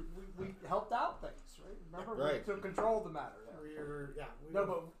 we helped out things, right? Remember, Right. we took control of the matter there. We were, yeah. No,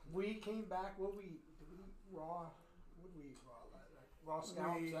 but we came back. Did we eat raw? What did we eat raw that night? Raw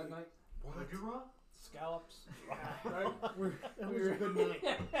scallops that night. Would you raw? Scallops, Yeah. right? It was a good night.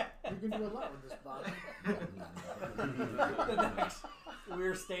 We can do a lot with this bottle. The next, we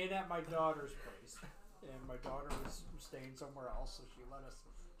were staying at my daughter's place, and my daughter was staying somewhere else, so she let us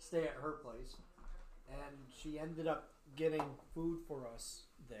stay at her place. And she ended up getting food for us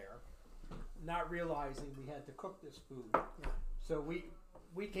there, not realizing we had to cook this food. Yeah. So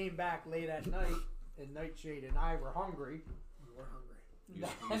we came back late at night, and Nightshade and I were hungry. We were hungry.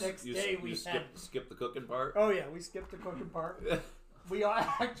 The next day we had. skip the cooking part. Oh yeah, we skipped the cooking part. We all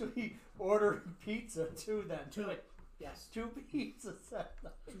actually ordered pizza too. Then Yes. 2 pizzas.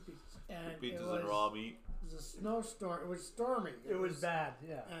 2 pieces. And Pizzas it was, and raw meat. It was a snowstorm. It was storming. It was bad.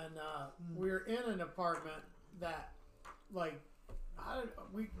 Yeah. And we were in an apartment that, like,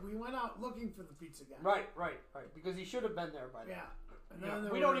 we went out looking for the pizza guy. Right. Because he should have been there by now. Yeah. And Yeah,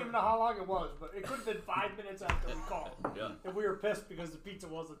 then we don't even know how long it was, but it could have been 5 minutes after we called. Yeah. And we were pissed because the pizza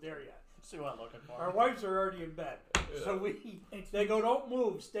wasn't there yet. See what I'm looking for. Our wives are already in bed. So they go, don't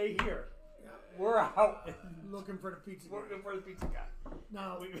move, stay here. We're out. looking for the pizza guy. Looking for the pizza guy.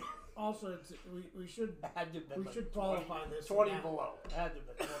 Now, also, we should Had to have been we like should 20 qualify this. 20 now. below. Had to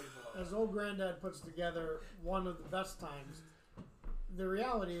have been 20 below. As old granddad puts together one of the best times, the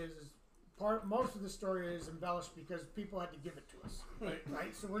reality is most of the story is embellished because people had to give it to us,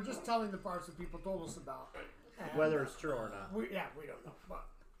 right? So we're just telling the parts that people told us about, and, Whether it's true or not. we don't know. But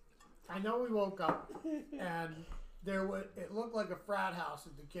I know we woke up and it looked like a frat house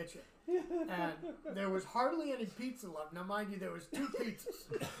in the kitchen, and there was hardly any pizza left. Now, mind you, there was 2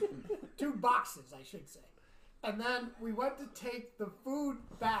 pizzas, 2 boxes, I should say. And then we went to take the food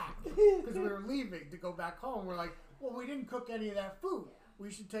back because we were leaving to go back home. We're like, well, we didn't cook any of that food. We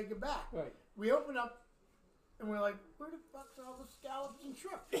should take it back. Right. We open up and we're like, where the fuck's all the scallops and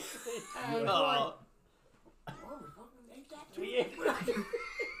shrimp? And we're like, oh, we fucking ate that too.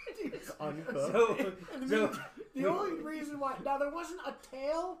 Uncooked. The only reason why there wasn't a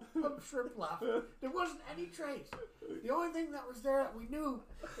tail of shrimp left. There wasn't any trace. The only thing that was there that we knew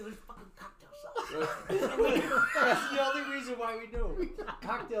it was fucking cocktail sauce. That's the only reason why we knew.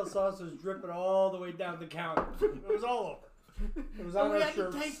 Cocktail sauce was dripping all the way down the counter. It was all over. It was on And we our had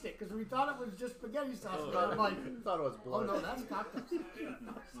shirts. to taste it because we thought it was just spaghetti sauce. But I'm like, I thought it was oh blood. no, that's cocktail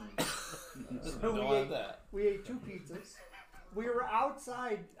sauce. So Don't want that. we ate 2 pizzas. We were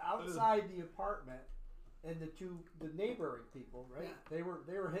outside the apartment, and the neighboring people, right? Yeah. They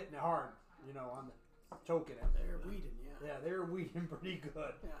were hitting it hard, on the token. They're weeding, yeah. Yeah, they were weeding pretty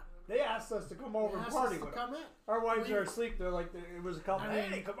good. Yeah. They asked us to come over and Asked party us to with come them. in. Our wives are asleep. They're like, it was a couple. I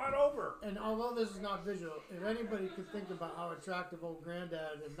mean- Hey, come on over. And although this is not visual, if anybody could think about how attractive old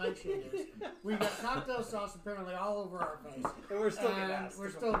granddad and Nightshade is, we got cocktail sauce apparently all over our face. And we're still getting And asked. we're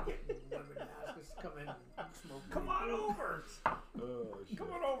to still come. getting women to ask us to come in and smoke. Come on over. Oh, shit. Come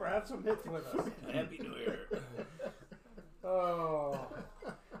on over. Have some hits with us. Happy New Year. Oh.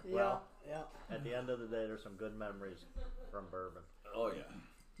 Yeah. Well, yeah. At the end of the day, there's some good memories from bourbon. Oh yeah.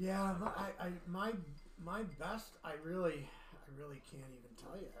 Yeah, my best, I really can't even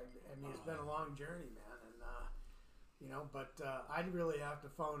tell you. I mean, it's been a long journey, man, and but I'd really have to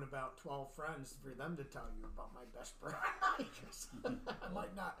phone about 12 friends for them to tell you about my best bourbon. I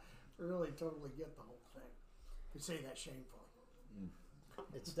might not really totally get the whole thing. I say that shamefully.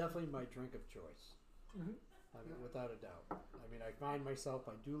 It's definitely my drink of choice. Mhm. I mean, without a doubt. I mean, I find myself,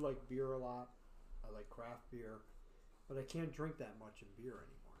 I do like beer a lot. I like craft beer, but I can't drink that much in beer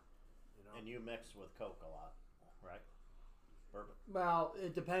anymore. And you mix with Coke a lot, right? Bourbon. Well,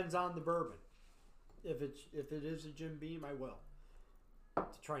 it depends on the bourbon. If it is a Jim Beam, I will,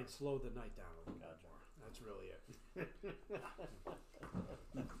 to try and slow the night down a little bit Gotcha. more. That's really it.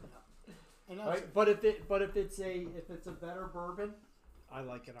 And that's Right? But if it's a better bourbon, I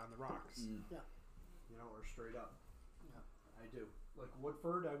like it on the rocks. Yeah. Or straight up. Yeah. I do. Like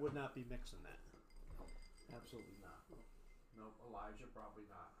Woodford, I would not be mixing that. Absolutely not. Nope. Elijah, probably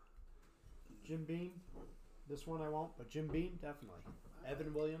not. Jim Beam, this one I won't, but Jim Beam definitely.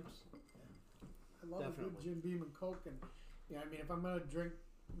 Evan Williams. I love a good Definitely. Jim Beam and Coke, and I mean, if I'm gonna drink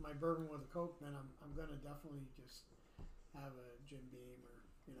my bourbon with a Coke, then I'm gonna definitely just have a Jim Beam or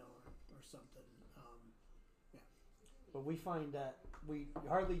something. But we find that we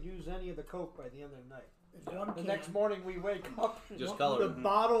hardly use any of the Coke by the end of the night. It's one The can. next morning we wake up, Just the color.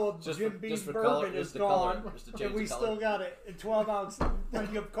 bottle of Just Jim for- Beam just for bourbon color, is just the color, gone, just to change and we the color. still got a 12-ounce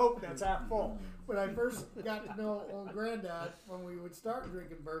thing of Coke that's half full. When I first got to know old granddad, when we would start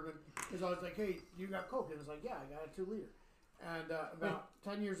drinking bourbon, he was always like, "Hey, you got Coke?" And I was like, "Yeah, I got a 2-liter." And about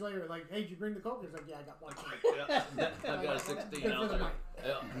 10 years later, like, "Hey, did you bring the Coke?" He was like, "Yeah, I got 1 can." Yeah. I've got a 16 Good for the ounce. night.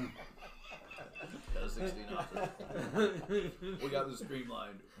 Yeah. Got a 16 ounce. We got this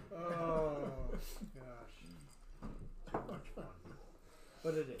streamlined. Oh gosh, too much fun.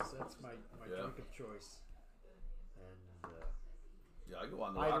 But it is. That's my Yeah. drink of choice. And Yeah, I go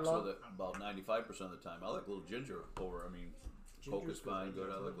on the I rocks love- with it about 95% of the time. I like a little ginger over. I mean, Coke Ginger's is fine, good. good.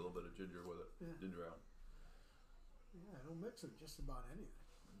 I like a little bit of ginger with it. Yeah. Ginger ale. Yeah, I don't mix it just about anything,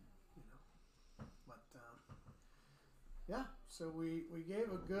 But yeah, so we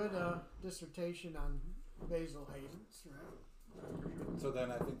gave a good dissertation on Basil Hayden's, right? So then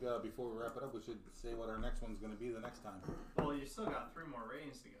I think before we wrap it up, we should say what our next one's going to be the next time. Well, you still got 3 more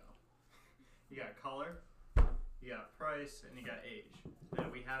ratings to go. You got color, you got price, and you got age that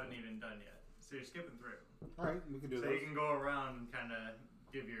we haven't even done yet. So you're skipping through. All right, we can do So those. you can go around and kind of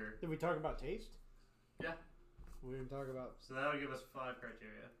give your did we talk about taste? yeah. We didn't talk about. So that would give us 5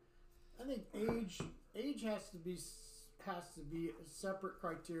 criteria. I think age has to be a separate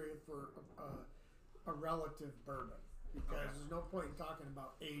criteria for a relative bourbon, because there's no point in talking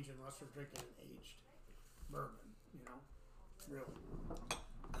about age unless we're drinking an aged bourbon. You know, really.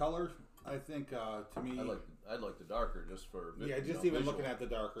 Color, I think to me, I'd like the darker just for just even looking at the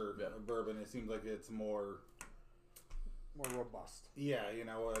darker bourbon, it seems like it's more robust. Yeah,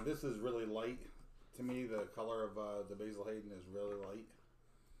 this is really light. To me, the color of the Basil Hayden is really light.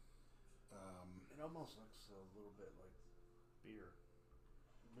 It almost looks a little bit like beer,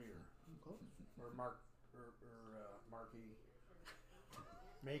 or Marky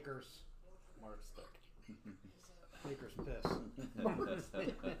Maker's Maker's piss.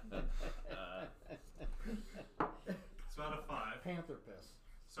 So out of 5. Panther piss.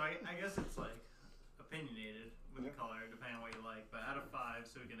 So I guess it's like opinionated with the color, depending on what you like. But out of 5,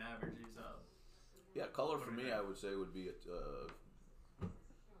 so we can average these up. Yeah, color for me, I would say would be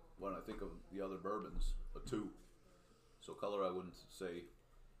when I think of the other bourbons, a 2. So color, I wouldn't say.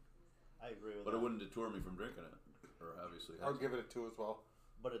 I agree with but that. it wouldn't deter me from drinking it, or obviously. I would give it a 2 as well.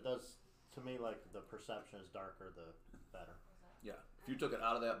 But it does, to me, like the perception is darker, the better. Yeah, if you took it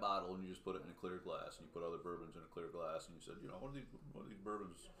out of that bottle and you just put it in a clear glass, and you put other bourbons in a clear glass, and you said, one of these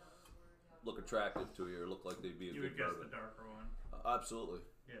bourbons look attractive to you, or look like they'd be a good bourbon. You would guess the darker one. Absolutely.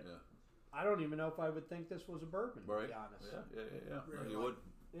 Yeah. I don't even know if I would think this was a bourbon, right. to be honest. Yeah. Really You would.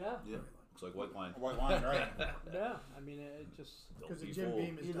 Yeah. Looks like white wine. White wine, right? Yeah. I mean, it just because the Jim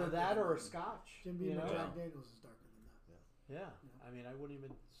Beam is either that or a Scotch. Jim Beam or Jack Daniels is darker than that. Yeah. I mean, I wouldn't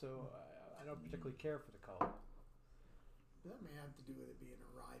even. So I don't particularly care for the color. That may have to do with it being a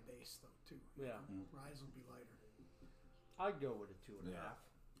rye base, though, too. Yeah. Ryes will be lighter. I'd go with a 2.5.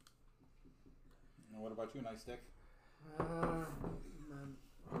 And what about you, Nice Stick? I'm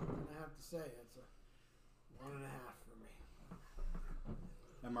gonna have to say it's a 1.5 for me.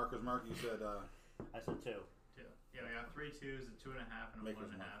 And Marker's Mark, you said I said 2. 2. Yeah, we got 3 2s, a 2.5, and a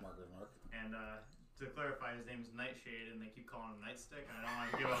 1.5. Marker's Mark. And to clarify, his name's Nightshade, and they keep calling him Nightstick, and I don't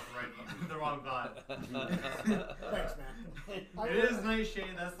want to give out the wrong vibe. Thanks, man. It is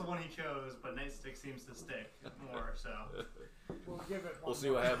Nightshade, that's the one he chose, but Nightstick seems to stick more, so. We'll give it. We'll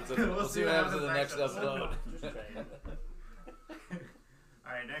see what happens. We'll see what happens in the next episode.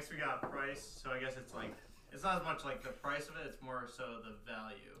 Alright, next we got price. So I guess it's like, it's not as much like the price of it, it's more so the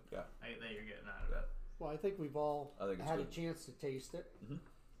value that you're getting out of it. Well, I think we've all had a chance to taste it. Mm-hmm.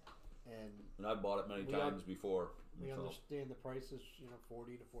 And I've bought it many times before. We understand the prices,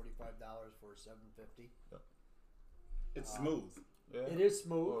 $40 to $45 for $7.50. Yep. It's smooth. Yeah. It is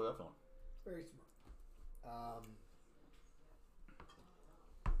smooth. Oh, definitely. Very smooth.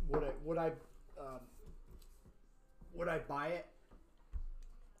 Would I buy it?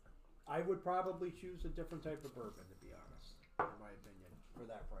 I would probably choose a different type of bourbon, to be honest, in my opinion, for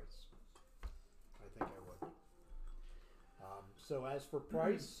that price. I think I would. So as for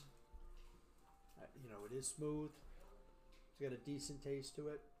price, it is smooth. It's got a decent taste to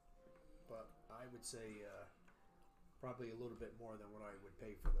it, but I would say probably a little bit more than what I would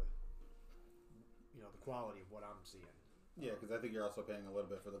pay for the quality of what I'm seeing. Yeah, because I think you're also paying a little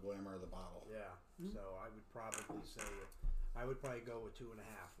bit for the glamour of the bottle. Yeah, so I would probably say I would probably go with 2.5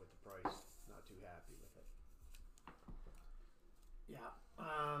 with the price. Not too happy with it. Yeah.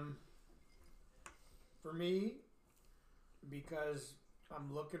 For me, because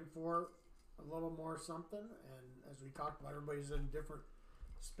I'm looking for a little more something, and as we talked about, everybody's in different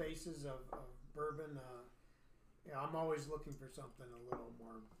spaces of bourbon. I'm always looking for something a little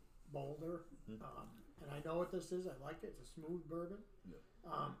more bolder. And I know what this is. I like it. It's a smooth bourbon.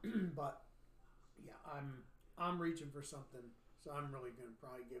 Yeah. But yeah, I'm reaching for something, so I'm really going to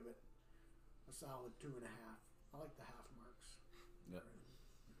probably give it a solid 2.5. I like the half marks. Yeah.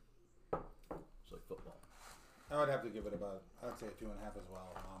 It's like football. I would have to give it I'd say a 2.5 as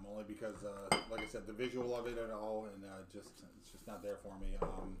well. Only because, like I said, the visual of it at all, and it's just not there for me.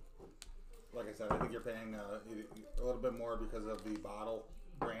 Like I said, I think you're paying a little bit more because of the bottle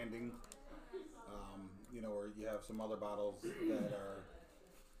branding. Where you have some other bottles that are,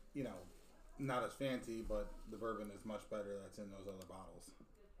 not as fancy, but the bourbon is much better that's in those other bottles.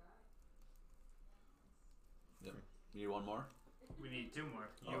 Yep. You need one more? We need 2 more.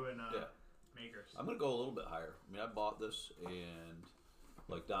 You and Makers. I'm gonna go a little bit higher. I mean, I bought this, and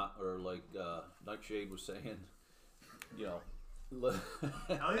like Nightshade was saying, At least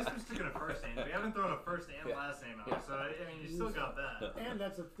we're sticking a first name. We haven't thrown a first and last name out, so I mean, you still got that. And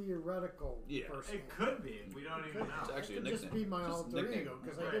that's a theoretical first name. It could be. We don't even know. It's actually it a could nickname. just be my Just alter nickname. ego,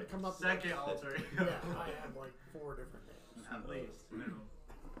 because I did come up Second with alter ego. Yeah, I have like 4 different names. At least.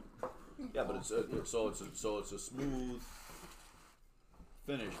 Yeah, but it's a smooth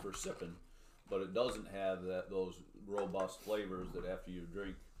finish for sipping, but it doesn't have those robust flavors that after you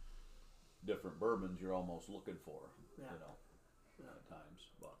drink different bourbons you're almost looking for. Yeah. At times.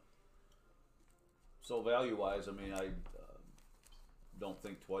 But so value wise, I mean, I don't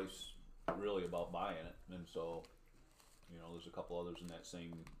think twice really about buying it, and so there's a couple others in that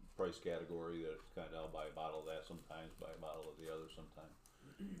same price category that kind of I'll buy a bottle of that sometimes, buy a bottle of the other sometimes.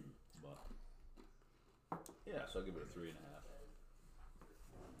 But yeah, so I'll give it a 3.5.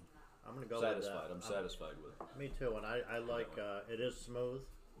 I'm gonna go Satisfied. with that. I'm satisfied with it. Me too, and I like it is smooth,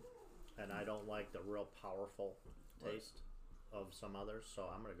 and I don't like the real powerful taste of some others, so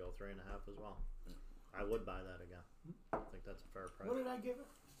I'm gonna go 3.5 as well. I would buy that again. I think that's a fair price. What did I give it?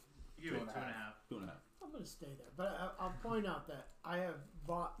 You give it 2.5. 2.5. I'm going to stay there. But I'll point out that I have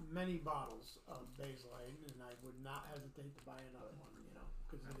bought many bottles of Basil Hayden, and I would not hesitate to buy another one,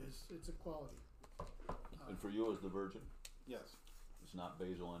 because it's a quality. And for you as the virgin, Yes. it's not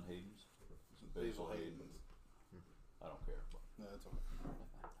Basil and Hayden's. It's Basil Hayden's. Hayden's. I don't care. But. No, that's okay.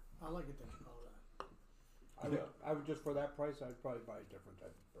 I like it that you call that. I would just for that price, I'd probably buy a different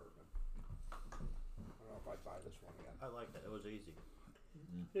type of bourbon. I don't know if I'd buy this one again. I liked it. It was easy.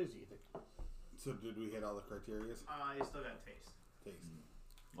 It is easy. So did we hit all the criteria? You still got taste. Taste.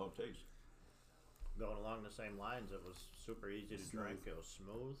 Oh, taste. Going along the same lines, it was super easy to Smooth. drink. It was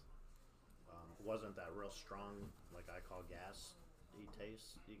smooth. It wasn't that real strong, like I call gas-y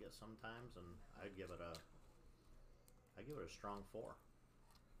taste you get sometimes, and I'd give it a strong 4.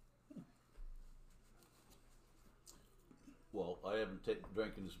 Well, I haven't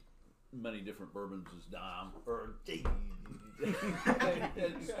drinking as many different bourbons as Dom or Dave. The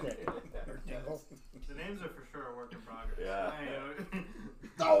names are for sure a work in progress. Yeah.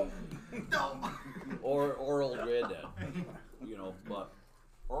 No. or old granddad. But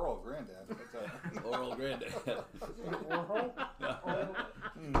Oral Granddad. What's that? oral granddad. Orho?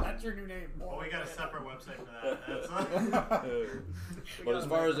 That's your new name. Well, we got a separate website for that. But as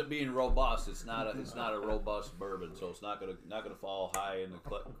far as it being robust, it's not a robust bourbon, so it's not gonna fall high in the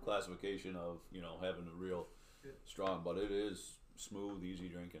classification of having a real strong. But it is smooth, easy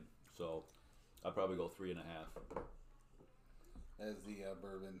drinking. So I'd probably go 3.5. As the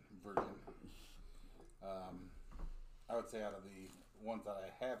bourbon virgin. I would say out of the ones that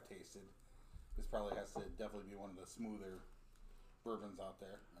I have tasted, this probably has to definitely be one of the smoother bourbons out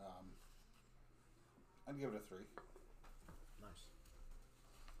there. I'd give it a 3. Nice.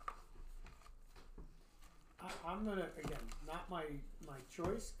 I'm gonna not my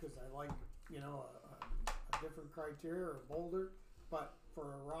choice because I like a different criteria or bolder, but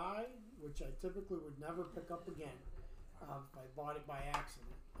for a rye, which I typically would never pick up again, if I bought it by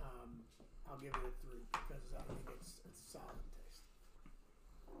accident, I'll give it a 3 because I think it's solid taste.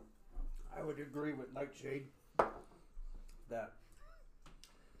 I would agree with Nightshade that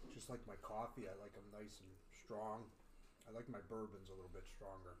just like my coffee, I like them nice and strong. I like my bourbons a little bit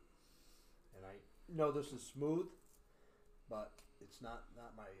stronger. And I know this is smooth, but it's not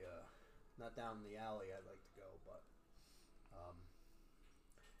my not down the alley I'd like to go. But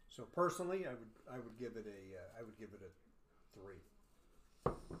so personally, I would give it a 3.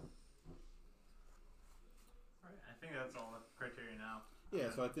 Right, I think that's all the criteria now. Yeah,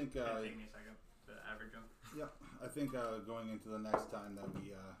 so I think. It'll take me a second to average them. Yep, I think going into the next time that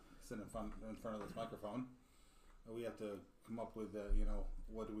we sit in front of this microphone, we have to come up with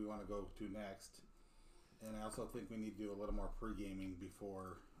what do we want to go to next, and I also think we need to do a little more pre-gaming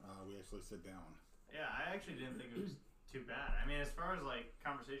before we actually sit down. Yeah, I actually didn't think it was too bad. I mean, as far as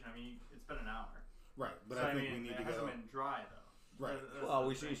conversation, I mean, it's been an hour. Right, but So, I think we need to it hasn't go. been dry though. Right.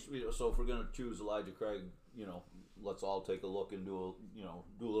 Well, so if we're gonna choose Elijah Craig, let's all take a look and do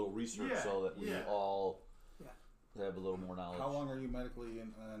a little research so that we all have a little more knowledge. How long are you medically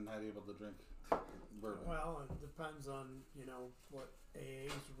not able to drink bourbon? Well, it depends on what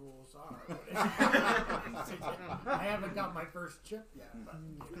AA's rules are. I haven't got my first chip yet, but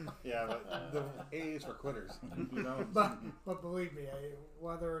Yeah, but the A is for quitters. but believe me,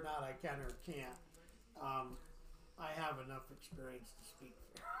 whether or not I can or can't, I have enough experience to speak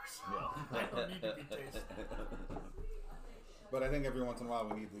for. So I don't need to be tasted. But I think every once in a while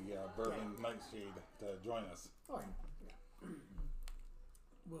we need the bourbon nightshade to join us. Oh, yeah.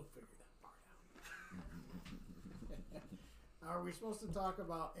 We'll figure that part out. Are we supposed to talk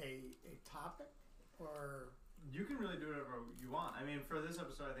about a topic or? You can really do whatever you want. I mean, for this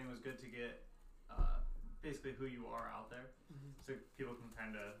episode, I think it was good to get basically who you are out there, so people can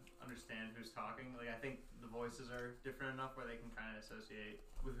kind of understand who's talking. Like, I think the voices are different enough where they can kind of associate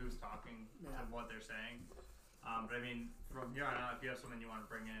with who's talking and what they're saying. But I mean, from here on out, if you have something you want to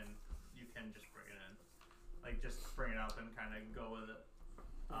bring in, you can just bring it in, like just bring it up and kind of go with it.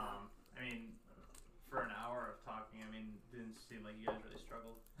 I mean, for an hour of talking, I mean, didn't seem like you guys really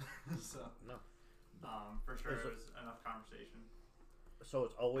struggled. So No. for sure Is it it- was enough conversation. So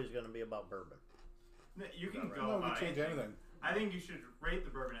it's always going to be about bourbon. You can Right. go No, we about can change anything. I think you should rate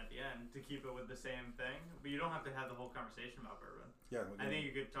the bourbon at the end to keep it with the same thing, but you don't have to have the whole conversation about bourbon. Yeah, we I can. think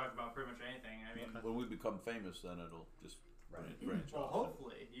you could talk about pretty much anything. I mean, When we become famous, then it'll just branch well, off.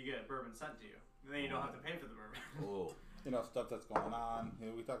 hopefully you get bourbon sent to you, and then you don't have to pay for the bourbon. Oh, You know, stuff that's going on. You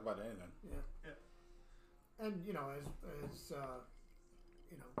know, we talk about anything. Yeah. And you know, as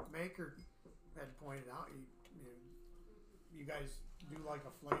you know, Maker had pointed out, you guys do like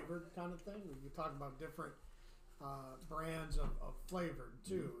a flavored kind of thing. You talk about different brands of flavored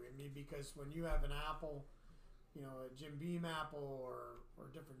too. I mean, because when you have an apple, you know, a Jim Beam apple or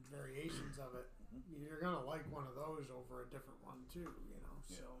different variations of it, you're gonna like one of those over a different one too. You know,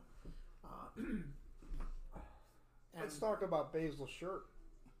 so. And Let's talk about Basil's shirt.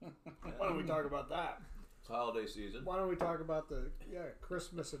 Why don't we talk about that? it's holiday season. Why don't we talk about the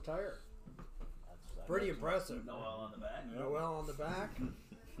Christmas attire? That's Pretty impressive. Noel on the back. Noel on the back.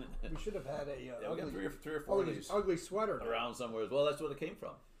 We should have had a Yeah, we got ugly, three or four of these ugly sweater around somewhere as well. That's where it came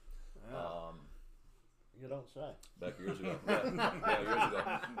from. Yeah. You don't say. Back years ago. Yeah, years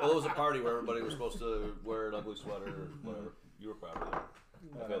ago. Well, it was a party where everybody was supposed to wear an ugly sweater or whatever. You were probably there.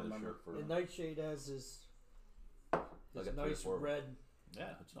 I I've don't had this remember. shirt for. And Nightshade has his I got 3 or nice 4. red. Yeah,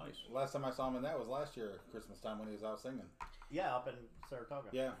 it's nice. Last time I saw him in that was last year at Christmas time when he was out singing. Yeah, up in Saratoga.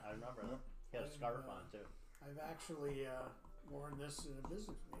 Yeah. I remember. Yeah. He had a scarf on too. I've actually worn this in a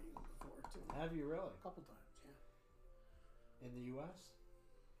business meeting before too. Have you really? A couple times, yeah. In the U.S.?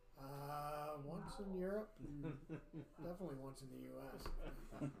 Once in Europe, and definitely once in the U.S.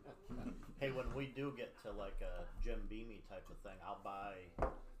 Hey, when we do get to like a Jim Beamy type of thing, I'll buy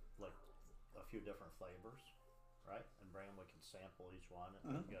like a few different flavors, right? And bring them. We can sample each one.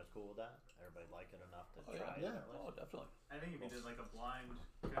 And you guys cool with that? Everybody like it enough to Oh, try yeah. it? At least? Oh, definitely. I think if you did like a blind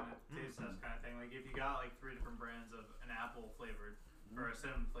kind of taste test kind of thing, like if you got like 3 different brands of an apple flavored or a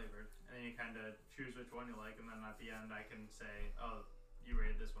cinnamon flavored, and then you kind of choose which one you like, and then at the end I can say, oh, you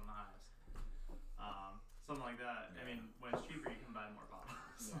rated this one the highest. Something like that. I mean, when it's cheaper, you can buy more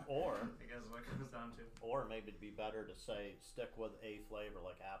bottles. Or I guess is what it comes down to. Or maybe it'd be better to say stick with a flavor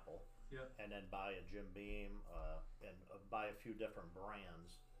like apple, Yep. and then buy a Jim Beam, and buy a few different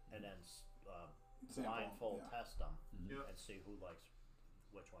brands, and then Sample, blindfold yeah. test them Yep. and see who likes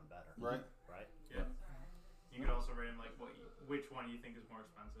which one better. Right. Right. Yeah. You could also rate them like which one you think is more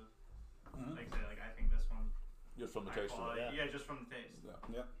expensive. Like say like I think this one. Just from the high taste of it. quality. Yeah, just from the taste.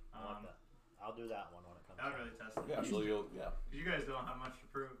 Yeah. I like that. I'll do that one when it comes. That would out. really test it. Yeah, so you'll, yeah. Because you guys don't have much to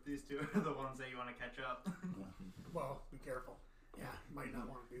prove. These two are the ones that you want to catch up. Well, be careful. Yeah, you might not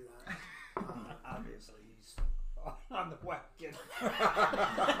want to do that. Obviously, he's on the wagon.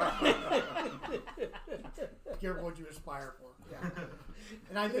 Careful what you aspire for. Yeah.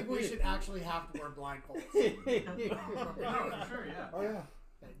 And I think we should actually have to wear blindfolds. Oh, for sure, yeah. Oh yeah.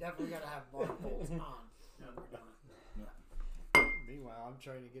 They definitely got to have blindfolds on. Yeah. when we're doing it. Meanwhile, I'm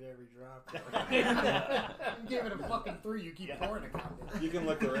trying to get every drop. You give it a fucking 3, you keep pouring a goddamn. You can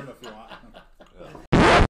lick the rim if you want.